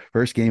fun. So,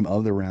 first game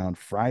of the round,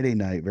 Friday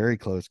night, very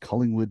close.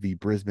 Collingwood v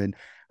Brisbane.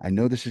 I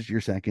know this is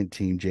your second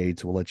team, Jade,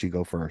 so we'll let you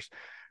go first.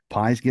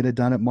 Pies get it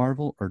done at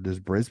Marvel, or does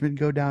Brisbane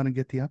go down and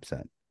get the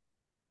upset?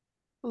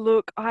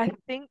 Look, I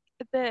think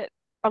that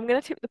I'm going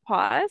to tip the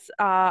Pies.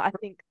 I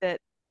think that,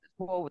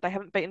 well, they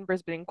haven't beaten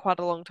Brisbane in quite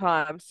a long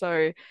time,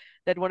 so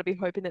they'd want to be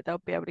hoping that they'll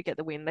be able to get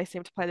the win. They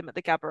seem to play them at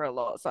the Gabba a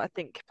lot, so I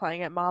think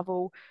playing at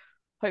Marvel,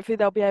 hopefully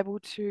they'll be able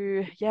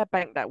to, yeah,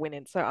 bank that win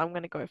in. So I'm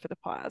going to go for the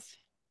Pies.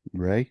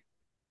 Ray?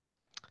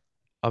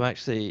 I'm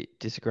actually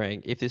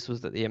disagreeing. If this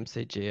was at the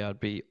MCG, I'd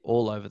be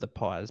all over the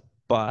Pies.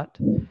 But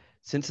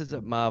since it's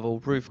at Marvel,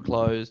 roof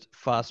closed,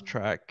 fast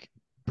track,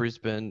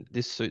 Brisbane,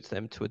 this suits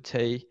them to a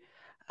T.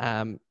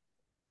 Um,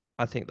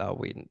 I think they'll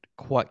win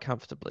quite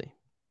comfortably.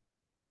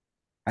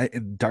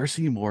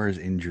 Darcy Moore's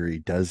injury,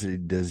 does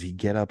he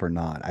get up or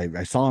not?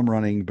 I saw him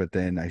running, but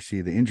then I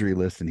see the injury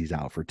list and he's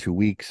out for 2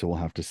 weeks, so we'll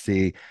have to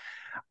see.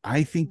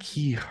 I think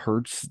he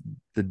hurts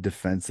the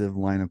defensive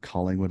line of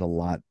Collingwood a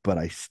lot, but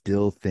I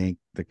still think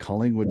the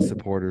Collingwood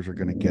supporters are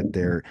going to get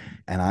there.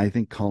 And I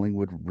think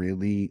Collingwood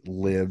really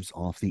lives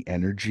off the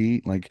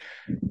energy. Like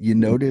you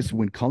notice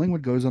when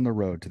Collingwood goes on the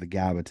road to the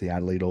Gabba, to the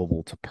Adelaide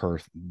Oval, to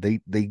Perth,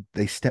 they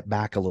step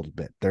back a little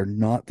bit. They're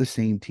not the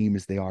same team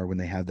as they are when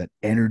they have that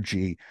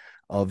energy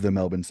of the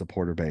Melbourne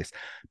supporter base.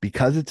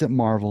 Because it's at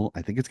Marvel,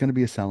 I think it's going to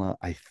be a sellout.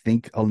 I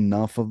think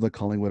enough of the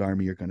Collingwood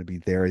army are going to be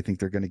there. I think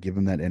they're going to give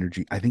them that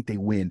energy. I think they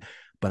win,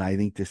 but I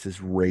think this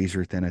is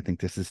razor thin. I think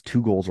this is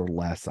 2 goals or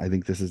less. I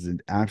think this is an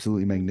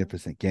absolutely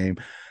magnificent game.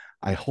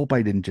 I hope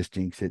I didn't just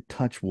jinx it,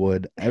 touch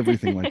wood,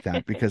 everything like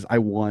that, because I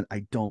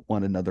don't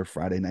want another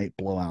Friday night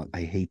blowout.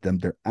 I hate them.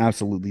 They're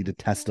absolutely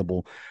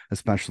detestable,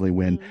 especially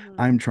when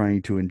I'm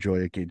trying to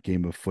enjoy a good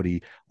game of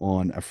footy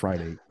on a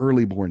Friday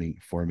early morning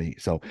for me.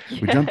 So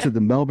we jump Yeah. to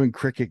the Melbourne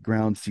Cricket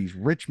Ground, sees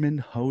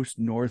Richmond host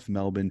North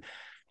Melbourne.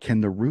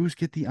 Can the Roos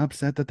get the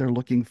upset that they're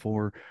looking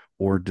for,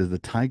 or do the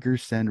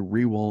Tigers send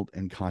Rewalt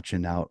and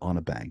Cochin out on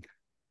a bang?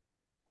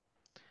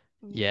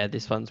 Yeah,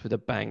 this one's with a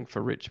bang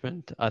for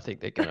Richmond. I think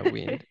they're going to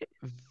win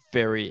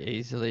very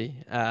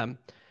easily.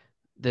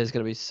 There's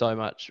going to be so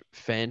much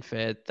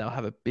fanfare. They'll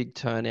have a big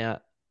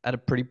turnout at a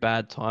pretty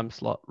bad time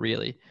slot,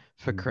 really,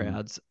 for Mm-hmm.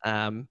 crowds.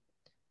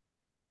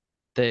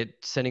 They're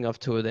sending off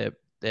two of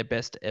their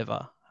best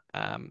ever.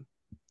 Um,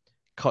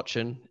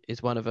 Cochin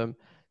is one of them.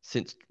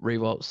 Since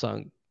Rewalt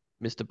sung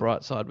Mr.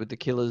 Brightside with the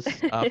Killers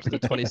after the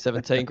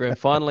 2017 grand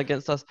final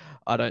against us,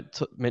 I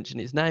don't mention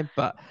his name,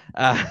 but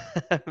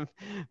It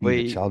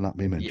we, shall not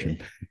be yeah,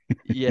 mentioned.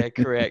 yeah,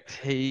 correct.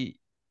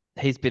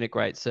 He's been a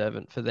great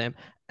servant for them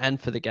and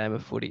for the game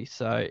of footy.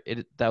 So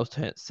they'll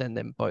send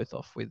them both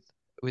off with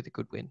a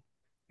good win.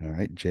 All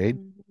right, Jade.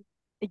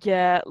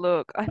 Yeah,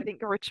 look, I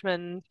think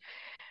Richmond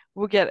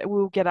will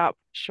get up,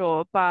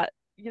 sure, but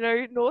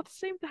North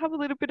seem to have a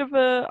little bit of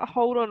a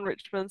hold on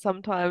Richmond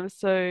sometimes,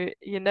 so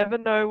you never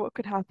know what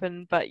could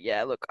happen. But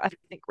yeah, look, I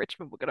think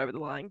Richmond will get over the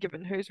line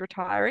given who's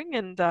retiring,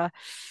 and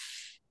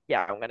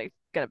yeah, I'm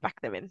gonna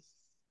back them in.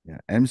 Yeah,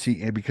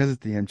 MC, because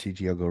it's the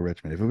MCG, I'll go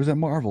Richmond. If it was at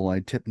Marvel,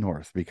 I'd tip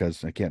North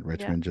because again,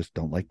 Yeah, Richmond just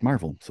don't like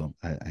Marvel. So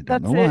I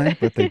don't know that's it. why,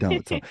 but they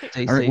don't. So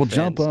all right, DC we'll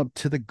jump fans. up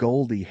to the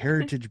Goldie.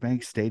 Heritage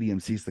Bank Stadium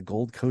sees the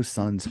Gold Coast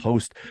Suns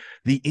host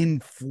the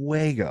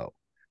Infuego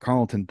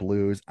Carlton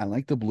Blues. I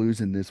like the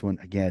Blues in this one.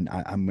 Again,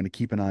 I'm going to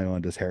keep an eye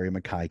on, does Harry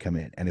Mackay come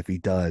in? And if he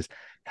does,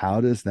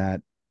 how does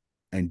that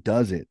and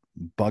does it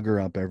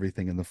bugger up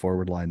everything in the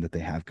forward line that they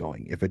have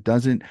going? If it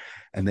doesn't,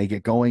 and they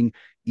get going,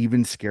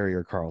 even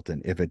scarier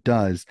Carlton. If it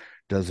does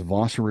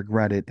Voss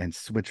regret it and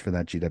switch for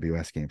that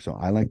GWS game? So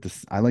I like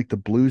this. I like the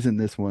Blues in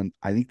this one.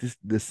 I think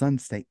the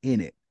Suns stay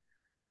in it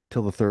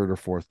till the third or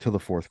fourth, till the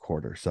fourth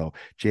quarter. So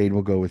Jade,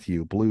 will go with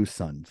you. Blues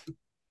Suns.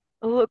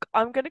 Look,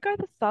 I'm gonna go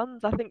the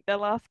Suns. I think their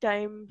last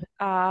game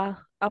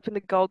up in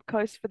the Gold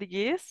Coast for the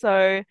year,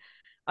 so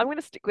I'm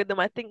gonna stick with them.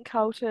 I think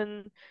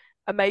Carlton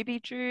are maybe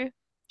due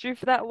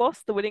for that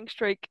loss. The winning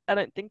streak, I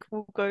don't think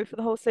will go for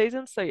the whole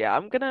season. So yeah,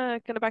 I'm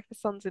gonna back the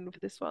Suns in for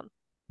this one.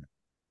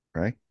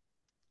 Right?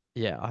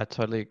 Yeah, I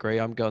totally agree.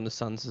 I'm going the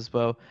Suns as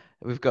well.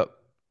 We've got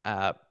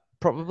uh,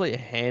 probably a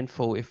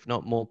handful, if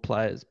not more,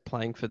 players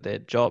playing for their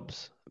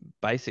jobs.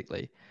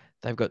 Basically,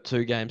 they've got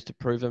 2 games to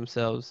prove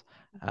themselves.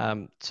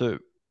 To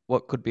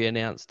what could be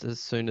announced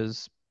as soon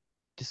as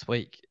this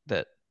week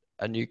that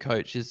a new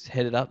coach is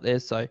headed up there,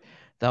 so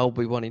they'll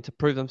be wanting to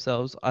prove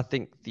themselves. I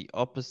think the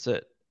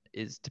opposite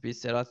is to be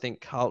said. I think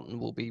Carlton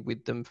will be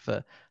with them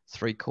for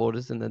 3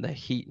 quarters, and then the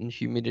heat and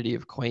humidity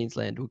of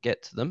Queensland will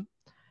get to them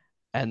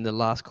and the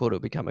last quarter will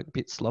become a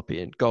bit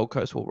sloppy, and Gold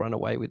Coast will run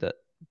away with it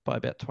by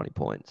about 20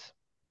 points.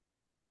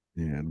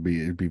 Yeah,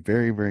 it'd be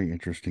very, very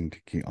interesting to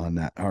keep on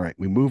that. All right,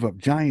 we move up.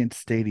 Giant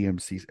Stadium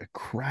sees a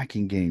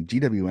cracking game.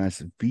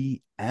 GWS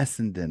v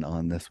Essendon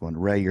on this one.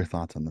 Ray, your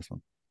thoughts on this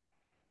one?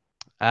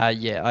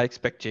 Yeah, I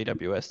expect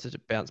GWS to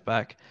bounce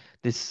back.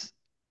 This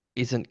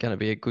isn't going to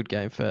be a good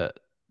game for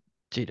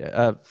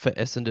for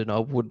Essendon. I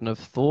wouldn't have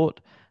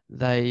thought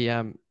they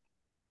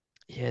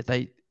yeah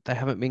they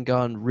haven't been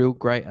going real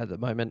great at the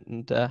moment,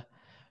 and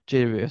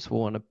GWS will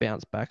want to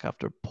bounce back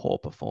after a poor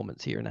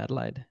performance here in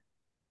Adelaide.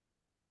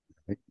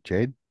 Right,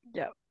 Jade?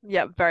 Yeah,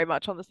 yeah, very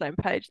much on the same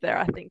page there.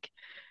 I think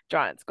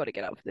Giants got to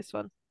get up for this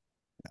one.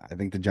 I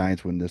think the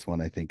Giants win this one.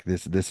 I think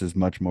this is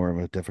much more of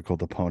a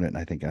difficult opponent, and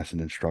I think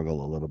Essendon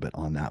struggle a little bit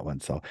on that one.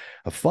 So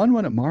a fun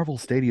one at Marvel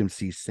Stadium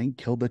sees St.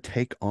 Kilda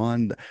take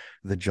on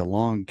the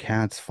Geelong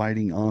Cats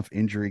fighting off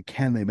injury.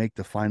 Can they make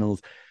the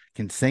finals?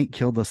 Can St.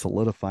 Kilda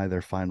solidify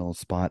their final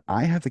spot?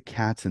 I have the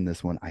Cats in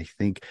this one. I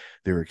think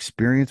their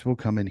experience will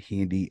come in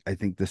handy. I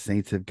think the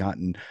Saints have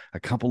gotten a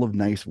couple of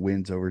nice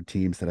wins over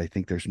teams that I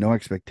think there's no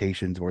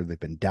expectations or they've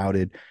been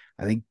doubted.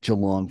 I think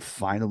Geelong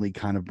finally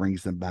kind of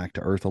brings them back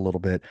to earth a little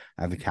bit.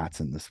 I have the Cats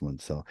in this one.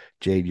 So,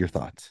 Jade, your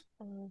thoughts?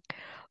 Mm.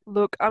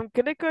 Look, I'm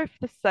gonna go for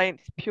the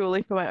Saints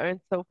purely for my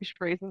own selfish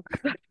reasons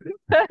because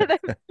I prefer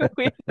them to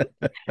win.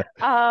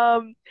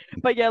 Um,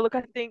 but yeah, look,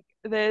 I think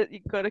that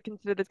you've got to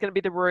consider there's going to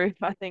be the roof.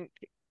 I think,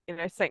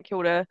 St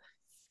Kilda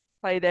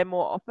play there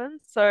more often.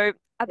 So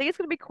I think it's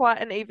going to be quite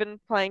an even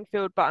playing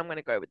field, but I'm going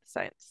to go with the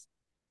Saints.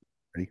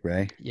 Ready,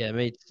 Ray?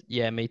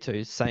 Me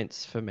too.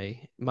 Saints for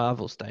me.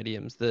 Marvel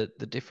Stadium's the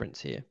difference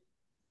here.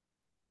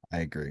 I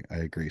agree. I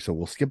agree. So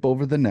we'll skip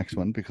over the next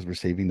one because we're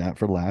saving that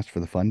for last for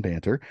the fun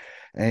banter.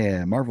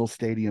 And Marvel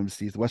Stadium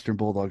sees the Western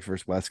Bulldogs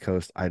versus West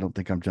Coast. I don't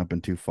think I'm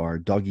jumping too far.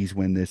 Doggies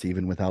win this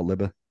even without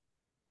Libba.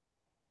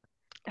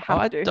 Have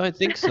I to. don't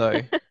think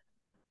so.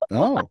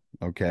 Oh,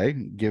 okay.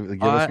 Give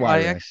us I why, I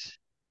Ray. actually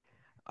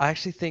I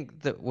actually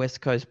think that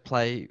West Coast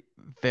play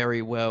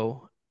very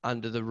well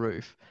under the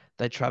roof.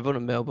 They travel to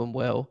Melbourne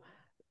well.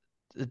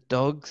 The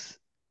Dogs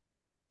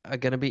are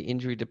going to be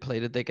injury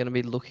depleted. They're going to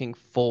be looking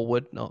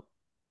forward, not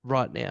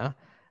right now.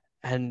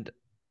 And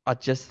I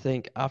just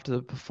think after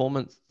the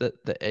performance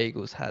that the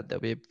Eagles had,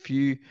 there'll be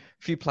a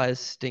few players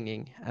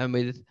stinging. And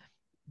with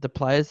the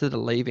players that are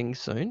leaving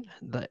soon,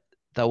 they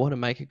want to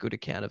make a good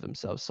account of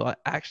themselves. So I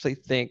actually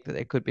think that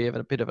there could be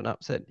even a bit of an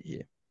upset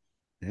here.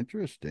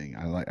 Interesting.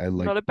 I like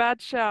Not a bad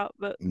shout,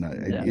 but no,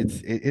 yeah.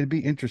 it'd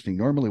be interesting.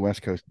 Normally,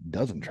 West Coast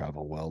doesn't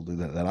travel well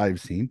that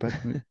I've seen, but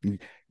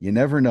you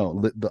never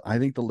know. I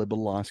think the Libba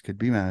loss could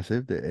be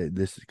massive.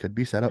 This could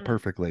be set up Mm.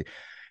 perfectly.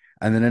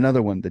 And then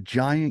another one, the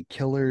Giant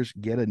Killers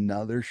get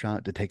another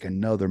shot to take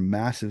another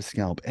massive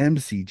scalp.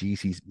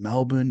 MCGC's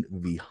Melbourne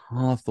v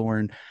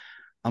Hawthorn.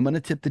 I'm going to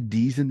tip the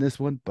D's in this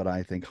one, but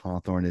I think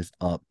Hawthorn is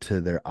up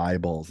to their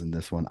eyeballs in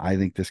this one. I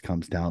think this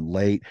comes down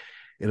late.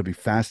 It'll be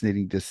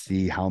fascinating to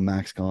see how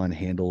Max Gahn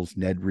handles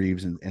Ned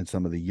Reeves and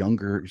some of the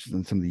younger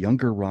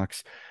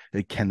rucks.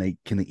 Can they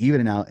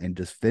even it out, and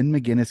does Finn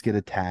McGuinness get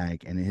a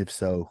tag? And if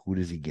so, who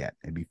does he get?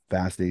 It'd be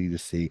fascinating to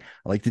see.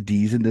 I like the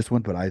D's in this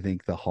one, but I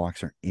think the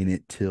Hawks are in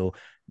it till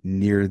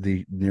near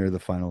the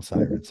final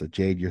siren. So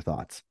Jade, your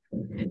thoughts?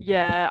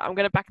 Yeah, I'm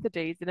going to back the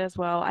D's in as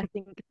well. I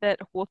think that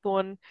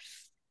Hawthorn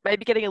may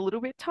be getting a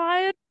little bit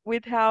tired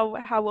with how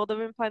well they've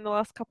been playing the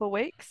last couple of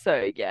weeks.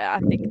 So yeah,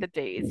 I think the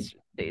D's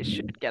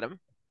should get them.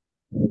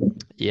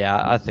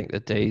 Yeah, I think the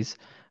D's.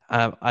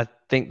 I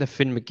think the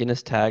Finn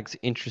McGuinness tag's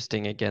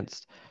interesting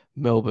against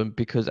Melbourne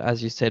because,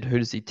 as you said, who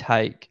does he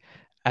take?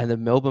 And the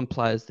Melbourne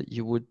players that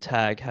you would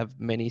tag have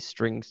many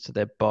strings to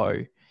their bow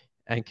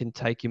and can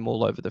take him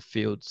all over the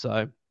field.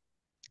 So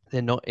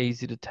they're not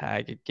easy to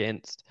tag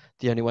against.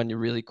 The only one you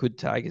really could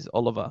tag is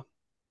Oliver.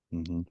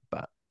 Mm-hmm.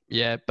 But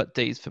yeah, but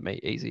D's for me,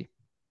 easy.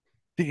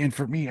 And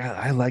for me,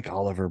 I like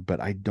Oliver, but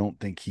I don't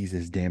think he's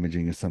as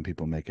damaging as some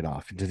people make it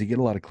off. Does he get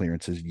a lot of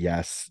clearances?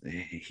 Yes.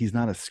 He's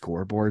not a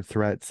scoreboard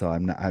threat, so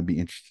I'd be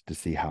interested to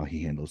see how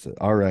he handles it.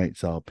 All right.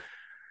 So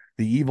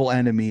the evil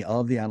enemy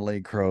of the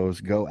Adelaide Crows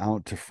go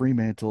out to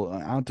Fremantle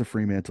at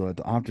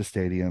the Optus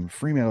Stadium.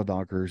 Fremantle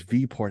Dockers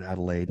v Port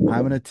Adelaide.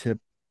 I'm gonna tip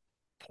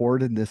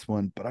Port in this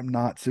one, but I'm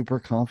not super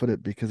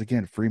confident because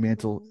again,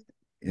 Fremantle Mm.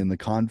 in the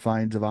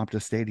confines of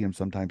Optus Stadium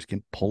sometimes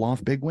can pull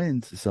off big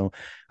wins. So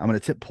I'm going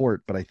to tip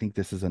Port, but I think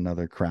this is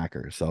another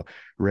cracker. So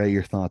Ray,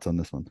 your thoughts on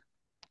this one?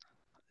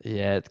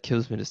 Yeah, it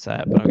kills me to say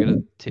it, but I'm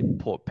gonna tip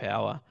Port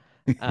Power.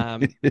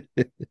 Um,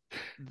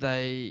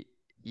 they,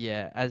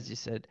 yeah, as you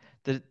said,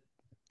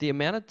 the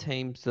amount of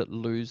teams that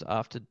lose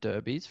after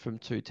derbies from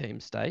two team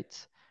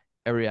states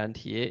around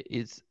here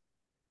is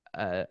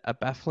a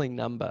baffling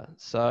number.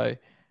 So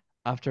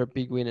after a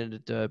big win in a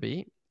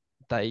derby,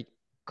 they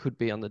could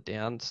be on the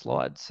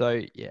downslide.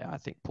 So yeah, I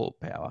think Port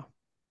Power.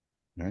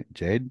 All right,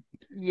 Jade.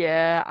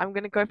 Yeah, I'm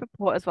gonna go for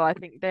Port as well. I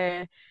think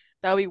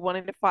they'll be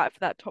wanting to fight for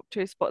that top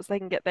two spots so they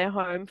can get their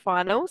home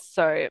finals.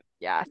 So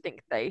yeah, I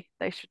think they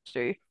should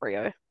do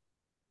Rio.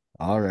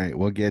 All right,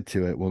 we'll get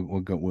to it.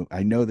 We'll go.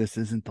 I know this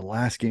isn't the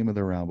last game of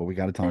the round, but we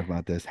got to talk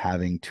about this.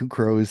 Having two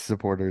Crows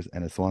supporters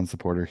and a Swan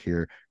supporter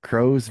here.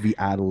 Crows v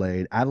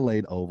Adelaide,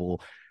 Adelaide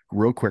Oval.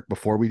 Real quick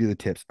before we do the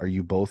tips, are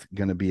you both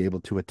going to be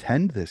able to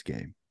attend this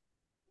game?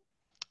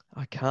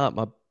 I can't.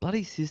 My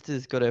bloody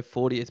sister's got her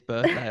 40th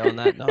birthday on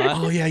that night.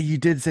 Oh yeah, you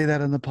did say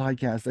that on the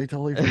podcast. I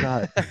totally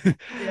forgot. I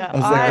Yeah,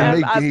 was like, I and am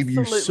they gave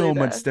you absolutely so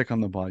much there. stick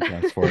on the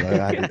podcast for it. I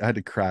had Yeah. to I had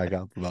to crack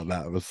up about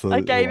that. It was so I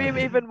gave him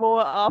hilarious. even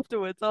more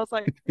afterwards. I was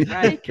like,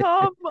 Ray,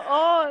 come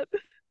on.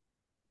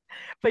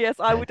 But yes,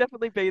 I will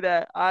definitely be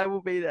there. I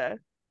will be there.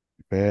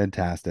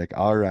 Fantastic.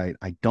 All right.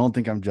 I don't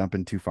think I'm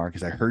jumping too far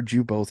because I heard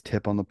you both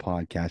tip on the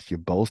podcast. You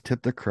both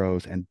tipped the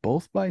Crows and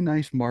both by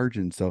nice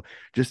margins. So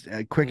just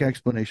a quick Mm.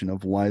 explanation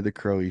of why the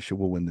Croatia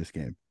will win this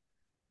game.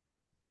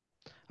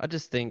 I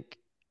just think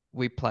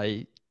we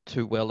play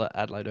too well at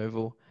Adelaide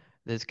Oval.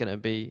 There's going to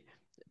be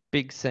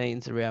big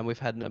scenes around. We've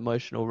had an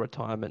emotional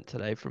retirement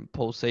today from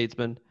Paul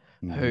Seedsman,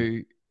 Hmm.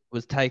 who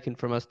was taken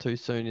from us too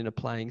soon in a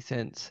playing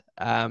sense.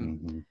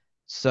 Hmm.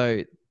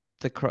 So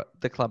the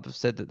club have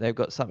said that they've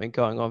got something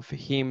going on for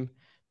him.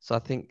 So I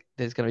think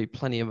there's going to be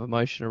plenty of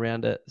emotion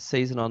around it.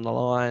 Season on the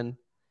line,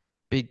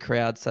 big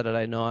crowd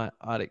Saturday night.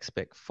 I'd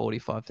expect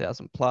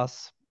 45,000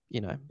 plus.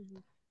 You know,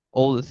 Mhm.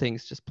 all the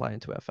things just play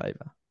into our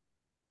favour.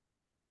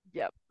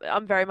 Yep,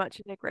 I'm very much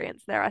in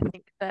agreement there. I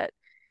think that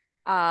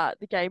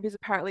the game is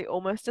apparently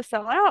almost a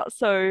sellout,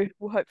 so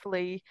we'll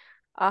hopefully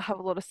have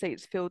a lot of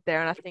seats filled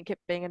there. And I think it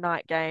being a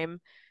night game,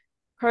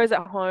 Crows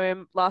at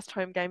home, last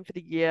home game for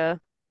the year.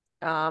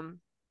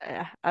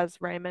 As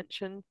Ray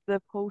mentioned,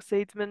 the Paul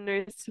Seedsman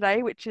news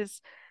today, which is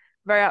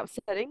very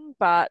upsetting.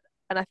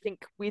 And I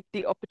think with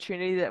the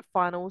opportunity that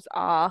finals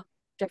are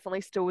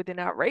definitely still within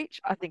our reach,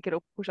 I think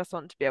it'll push us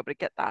on to be able to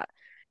get that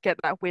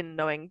win,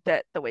 knowing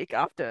that the week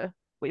after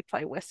we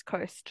play West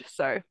Coast.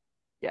 So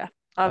yeah,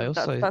 I that's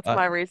also that's I,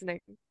 my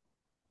reasoning.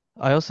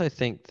 I also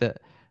think that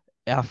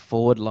our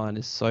forward line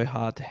is so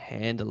hard to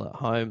handle at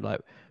home.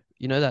 Like,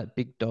 you know that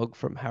big dog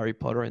from Harry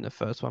Potter in the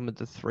first one with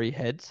the three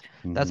heads?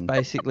 That's Mm-hmm.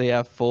 basically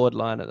our forward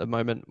line at the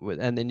moment.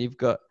 And then you've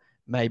got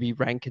maybe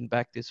Rankin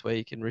back this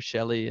week and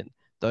Rochelle and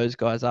those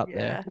guys up there,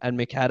 Yeah. and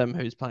McAdam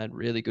who's playing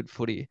really good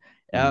footy.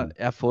 Our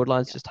Mm-hmm. our forward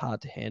line's Yeah. just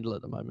hard to handle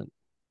at the moment.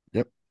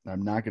 Yep.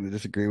 I'm not going to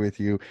disagree with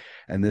you.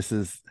 And this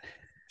is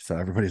so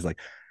everybody's like,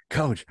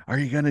 Coach, are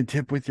you going to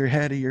tip with your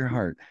head or your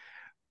heart?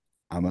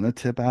 I'm going to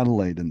tip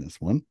Adelaide in this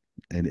one.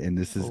 And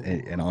this is, Oh,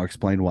 and I'll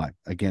explain why.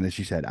 Again, as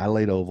you said,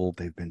 Adelaide Oval,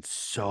 they've been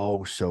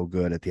so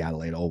good at the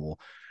Adelaide Oval.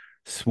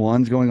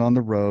 Swans going on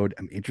the road.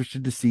 I'm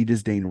interested to see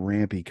does Dane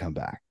Rampy come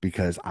back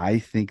because I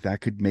think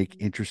that could make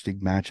interesting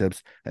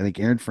matchups. I think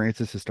Aaron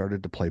Francis has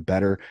started to play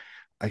better.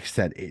 Like I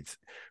said, it's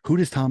who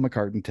does Tom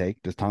McCartan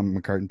take? Does Tom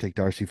McCartan take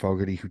Darcy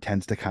Fogarty, who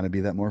tends to kind of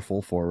be that more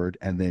full forward?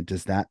 And then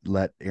does that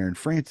let Aaron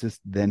Francis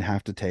then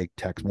have to take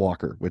Tex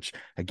Walker, which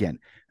again,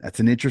 that's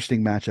an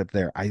interesting matchup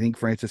there. I think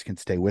Francis can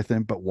stay with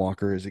him, but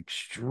Walker is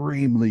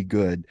extremely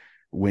good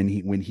when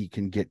he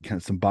can get kind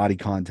of some body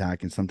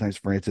contact, and sometimes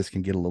Francis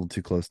can get a little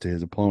too close to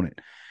his opponent.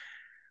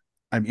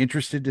 I'm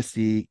interested to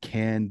see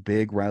can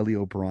big Riley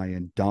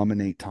O'Brien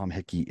dominate Tom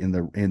Hickey in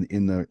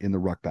the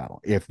ruck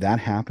battle. If that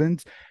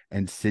happens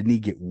and Sydney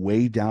get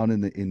way down in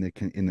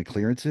the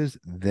clearances,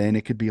 then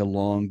it could be a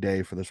long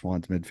day for the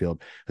Swans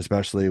midfield,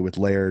 especially with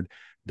Laird,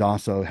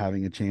 Dasso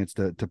having a chance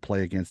to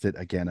play against it.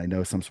 Again, I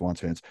know some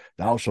Swans fans,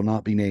 thou shall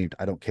not be named.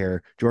 I don't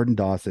care. Jordan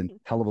Dawson,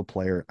 hell of a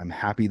player. I'm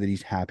happy that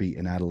he's happy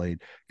in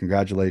Adelaide.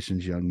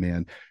 Congratulations, young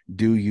man.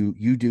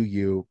 You do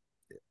you.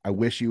 I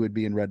wish you would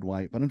be in red and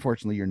white, but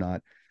unfortunately you're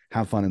not.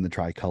 Have fun in the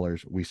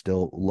tricolors. We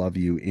still love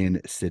you in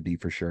Sydney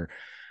for sure.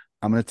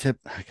 I'm going to tip,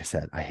 like I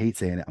said, I hate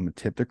saying it. I'm going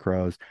to tip the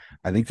Crows.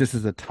 I think this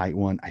is a tight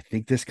one. I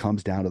think this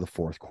comes down to the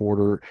fourth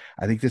quarter.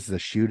 I think this is a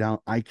shootout.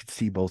 I could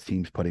see both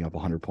teams putting up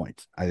 100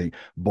 points. I think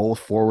both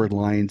forward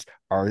lines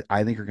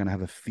I think, are going to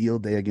have a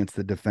field day against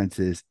the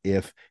defenses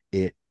if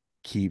it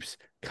keeps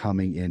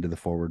coming into the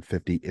forward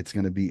 50. It's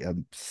going to be a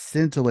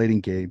scintillating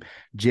game.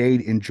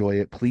 Jade, enjoy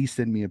it. Please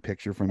send me a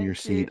picture from your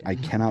Thank you. seat. I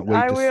cannot wait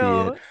I to see it.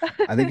 will.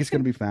 I think it's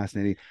going to be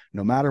fascinating.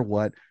 No matter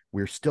what,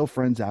 we're still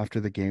friends after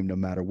the game, no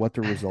matter what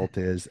the result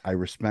is. I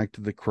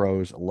respect the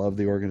Crows, love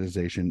the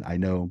organization. I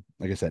know,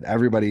 like I said,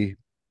 everybody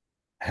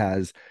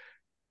has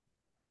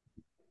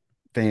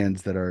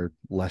fans that are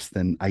less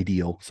than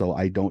ideal. So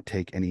I don't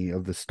take any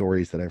of the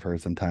stories that I've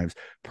heard sometimes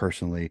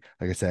personally.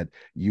 Like I said,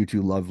 you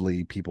two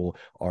lovely people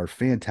are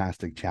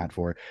fantastic chat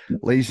for.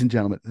 Ladies and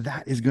gentlemen,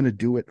 that is going to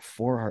do it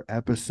for our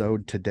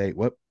episode today.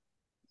 Whoop,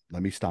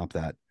 let me stop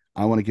that.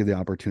 I want to give the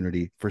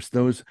opportunity for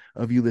those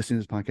of you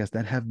listening to this podcast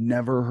that have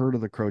never heard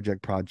of the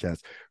Project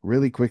Project.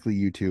 Really quickly,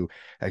 you two,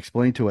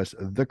 explain to us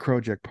the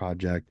Project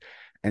Project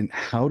and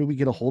how do we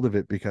get a hold of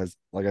it? Because,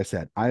 like I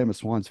said, I am a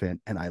Swans fan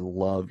and I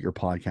love your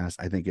podcast.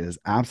 I think it is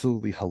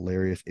absolutely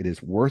hilarious. It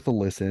is worth a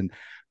listen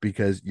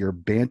because your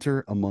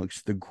banter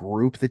amongst the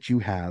group that you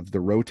have, the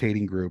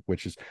rotating group,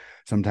 which is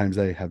sometimes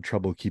I have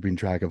trouble keeping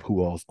track of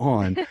who all's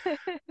on,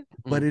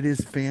 but mm. it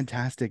is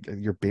fantastic.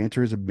 Your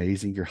banter is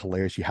amazing. You're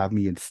hilarious. You have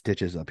me in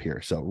stitches up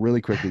here. So, really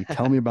quickly,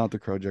 tell me about the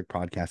Project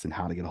Podcast and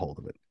how to get a hold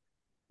of it.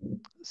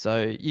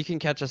 So you can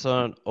catch us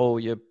on all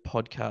your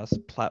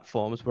podcast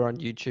platforms. We're on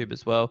YouTube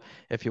as well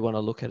if you want to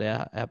look at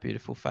our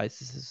beautiful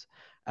faces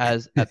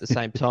as at the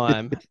same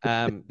time.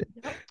 Yep.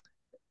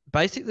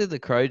 Basically, the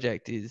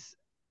project is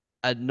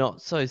a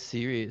not so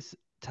serious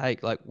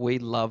take. Like we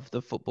love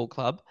the football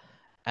club,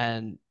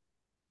 and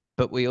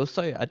but we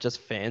also are just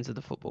fans of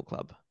the football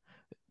club.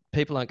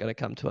 People aren't going to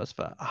come to us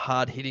for a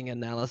hard hitting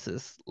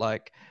analysis.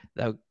 Like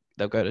they'll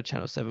go to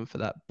Channel 7 for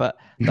that, but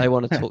they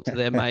want to talk to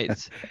their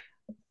mates.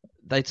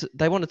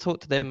 They want to talk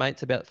to their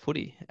mates about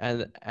footy,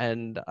 and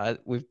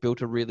we've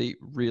built a really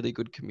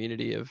good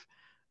community of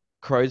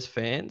Crows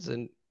fans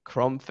and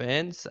Crom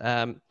fans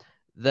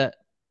that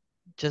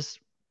just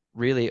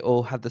really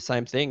all have the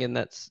same thing, and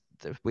that's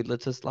we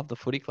just love the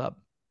footy club.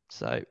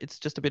 So it's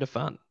just a bit of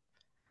fun.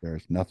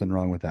 There's nothing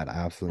wrong with that. I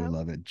absolutely Yep.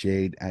 love it.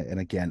 Jade,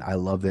 and again, I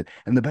love it.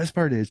 And the best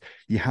part is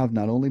you have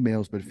not only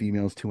males, but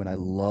females too. And I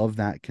love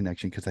that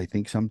connection because I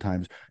think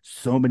sometimes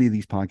so many of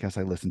these podcasts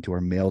I listen to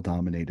are male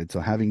dominated. So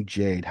having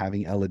Jade,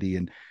 having Elodie,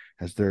 and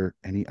is there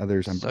any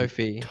others? I'm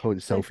Sophie. totally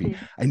Sophie. Sophie.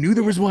 I knew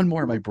there Yeah. was one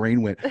more. My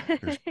brain went,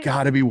 there's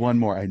got to be one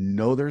more. I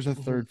know there's a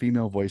Mhm. third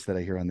female voice that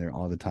I hear on there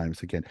all the time.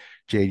 So again,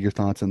 Jade, your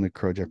thoughts on the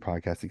Project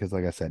podcast? Because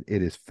like I said,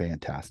 it is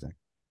fantastic.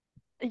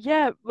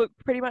 Yeah, look,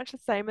 pretty much the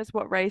same as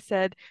what Ray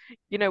said.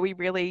 We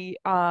really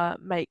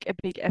make a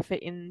big effort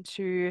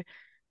into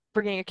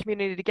bringing a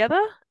community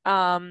together,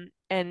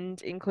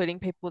 and including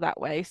people that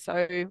way.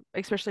 So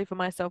especially for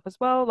myself as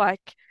well,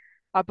 like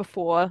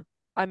before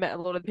I met a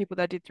lot of the people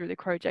that I did through the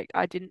project,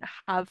 I didn't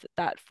have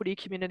that footy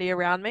community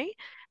around me.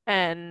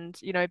 And,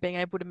 being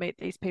able to meet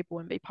these people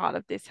and be part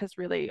of this has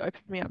really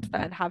opened me up to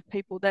that and have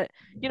people that,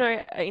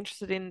 are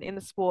interested in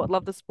the sport,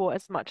 love the sport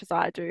as much as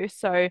I do.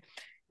 So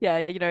yeah,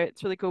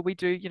 it's really cool. We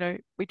do,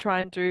 we try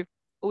and do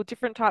all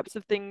different types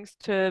of things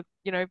to,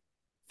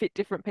 fit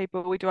different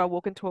people. We do our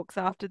walk and talks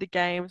after the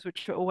games,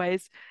 which are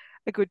always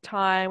a good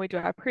time. We do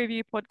our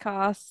preview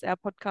podcasts, our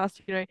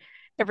podcast,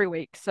 every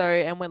week. So,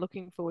 and we're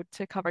looking forward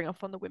to covering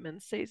off on the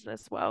women's season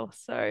as well.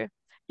 So,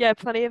 yeah,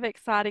 plenty of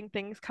exciting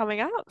things coming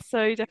up.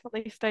 So,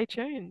 definitely stay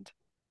tuned.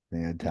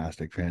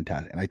 Fantastic,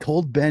 fantastic. And I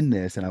told Ben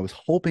this, and I was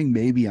hoping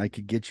maybe I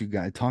could get you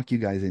guys, talk you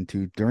guys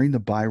into during the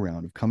buy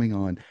round of coming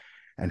on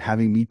and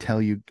having me tell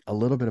you a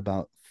little bit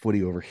about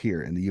footy over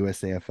here in the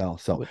USAFL.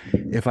 So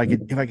if I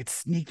could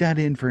sneak that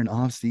in for an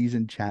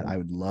off-season chat, I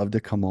would love to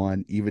come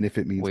on, even if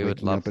it means We would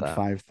waking love up at that.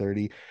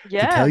 5:30 to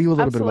tell Yeah, you a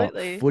little bit about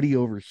absolutely. footy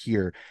over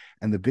here.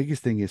 And the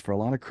biggest thing is for a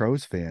lot of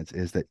Crows fans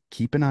is that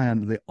keep an eye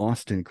on the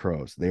Austin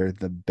Crows. They're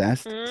the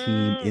best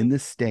team in Mm, the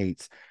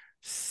States, yep.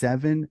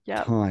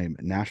 seven-time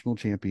national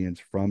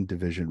champions from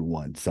Division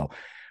One. So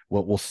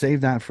we'll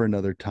save that for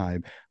another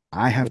time.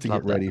 I have We'd to get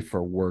love that. ready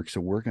for work.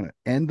 So we're going to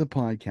end the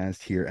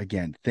podcast here.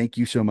 Again, thank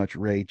you so much,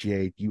 Ray,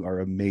 Jade. You are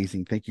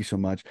amazing. Thank you so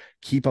much.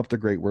 Keep up the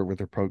great work with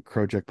the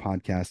Project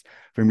podcast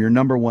from your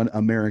number one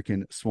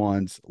American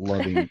Swans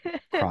loving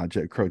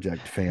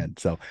project fan.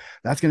 So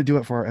that's going to do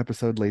it for our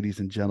episode, ladies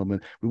and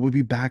gentlemen. We will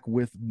be back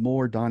with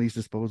more Donnie's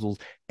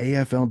Disposals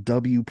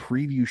AFLW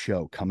preview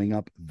show coming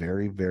up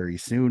very, very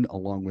soon,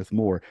 along with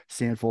more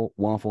Sandful,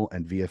 Waffle,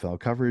 and VFL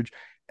coverage,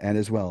 and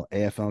as well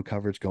AFL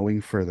coverage going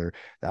further.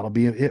 That'll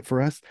be it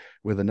for us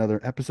with another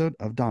episode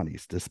of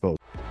Donnie's Disposal.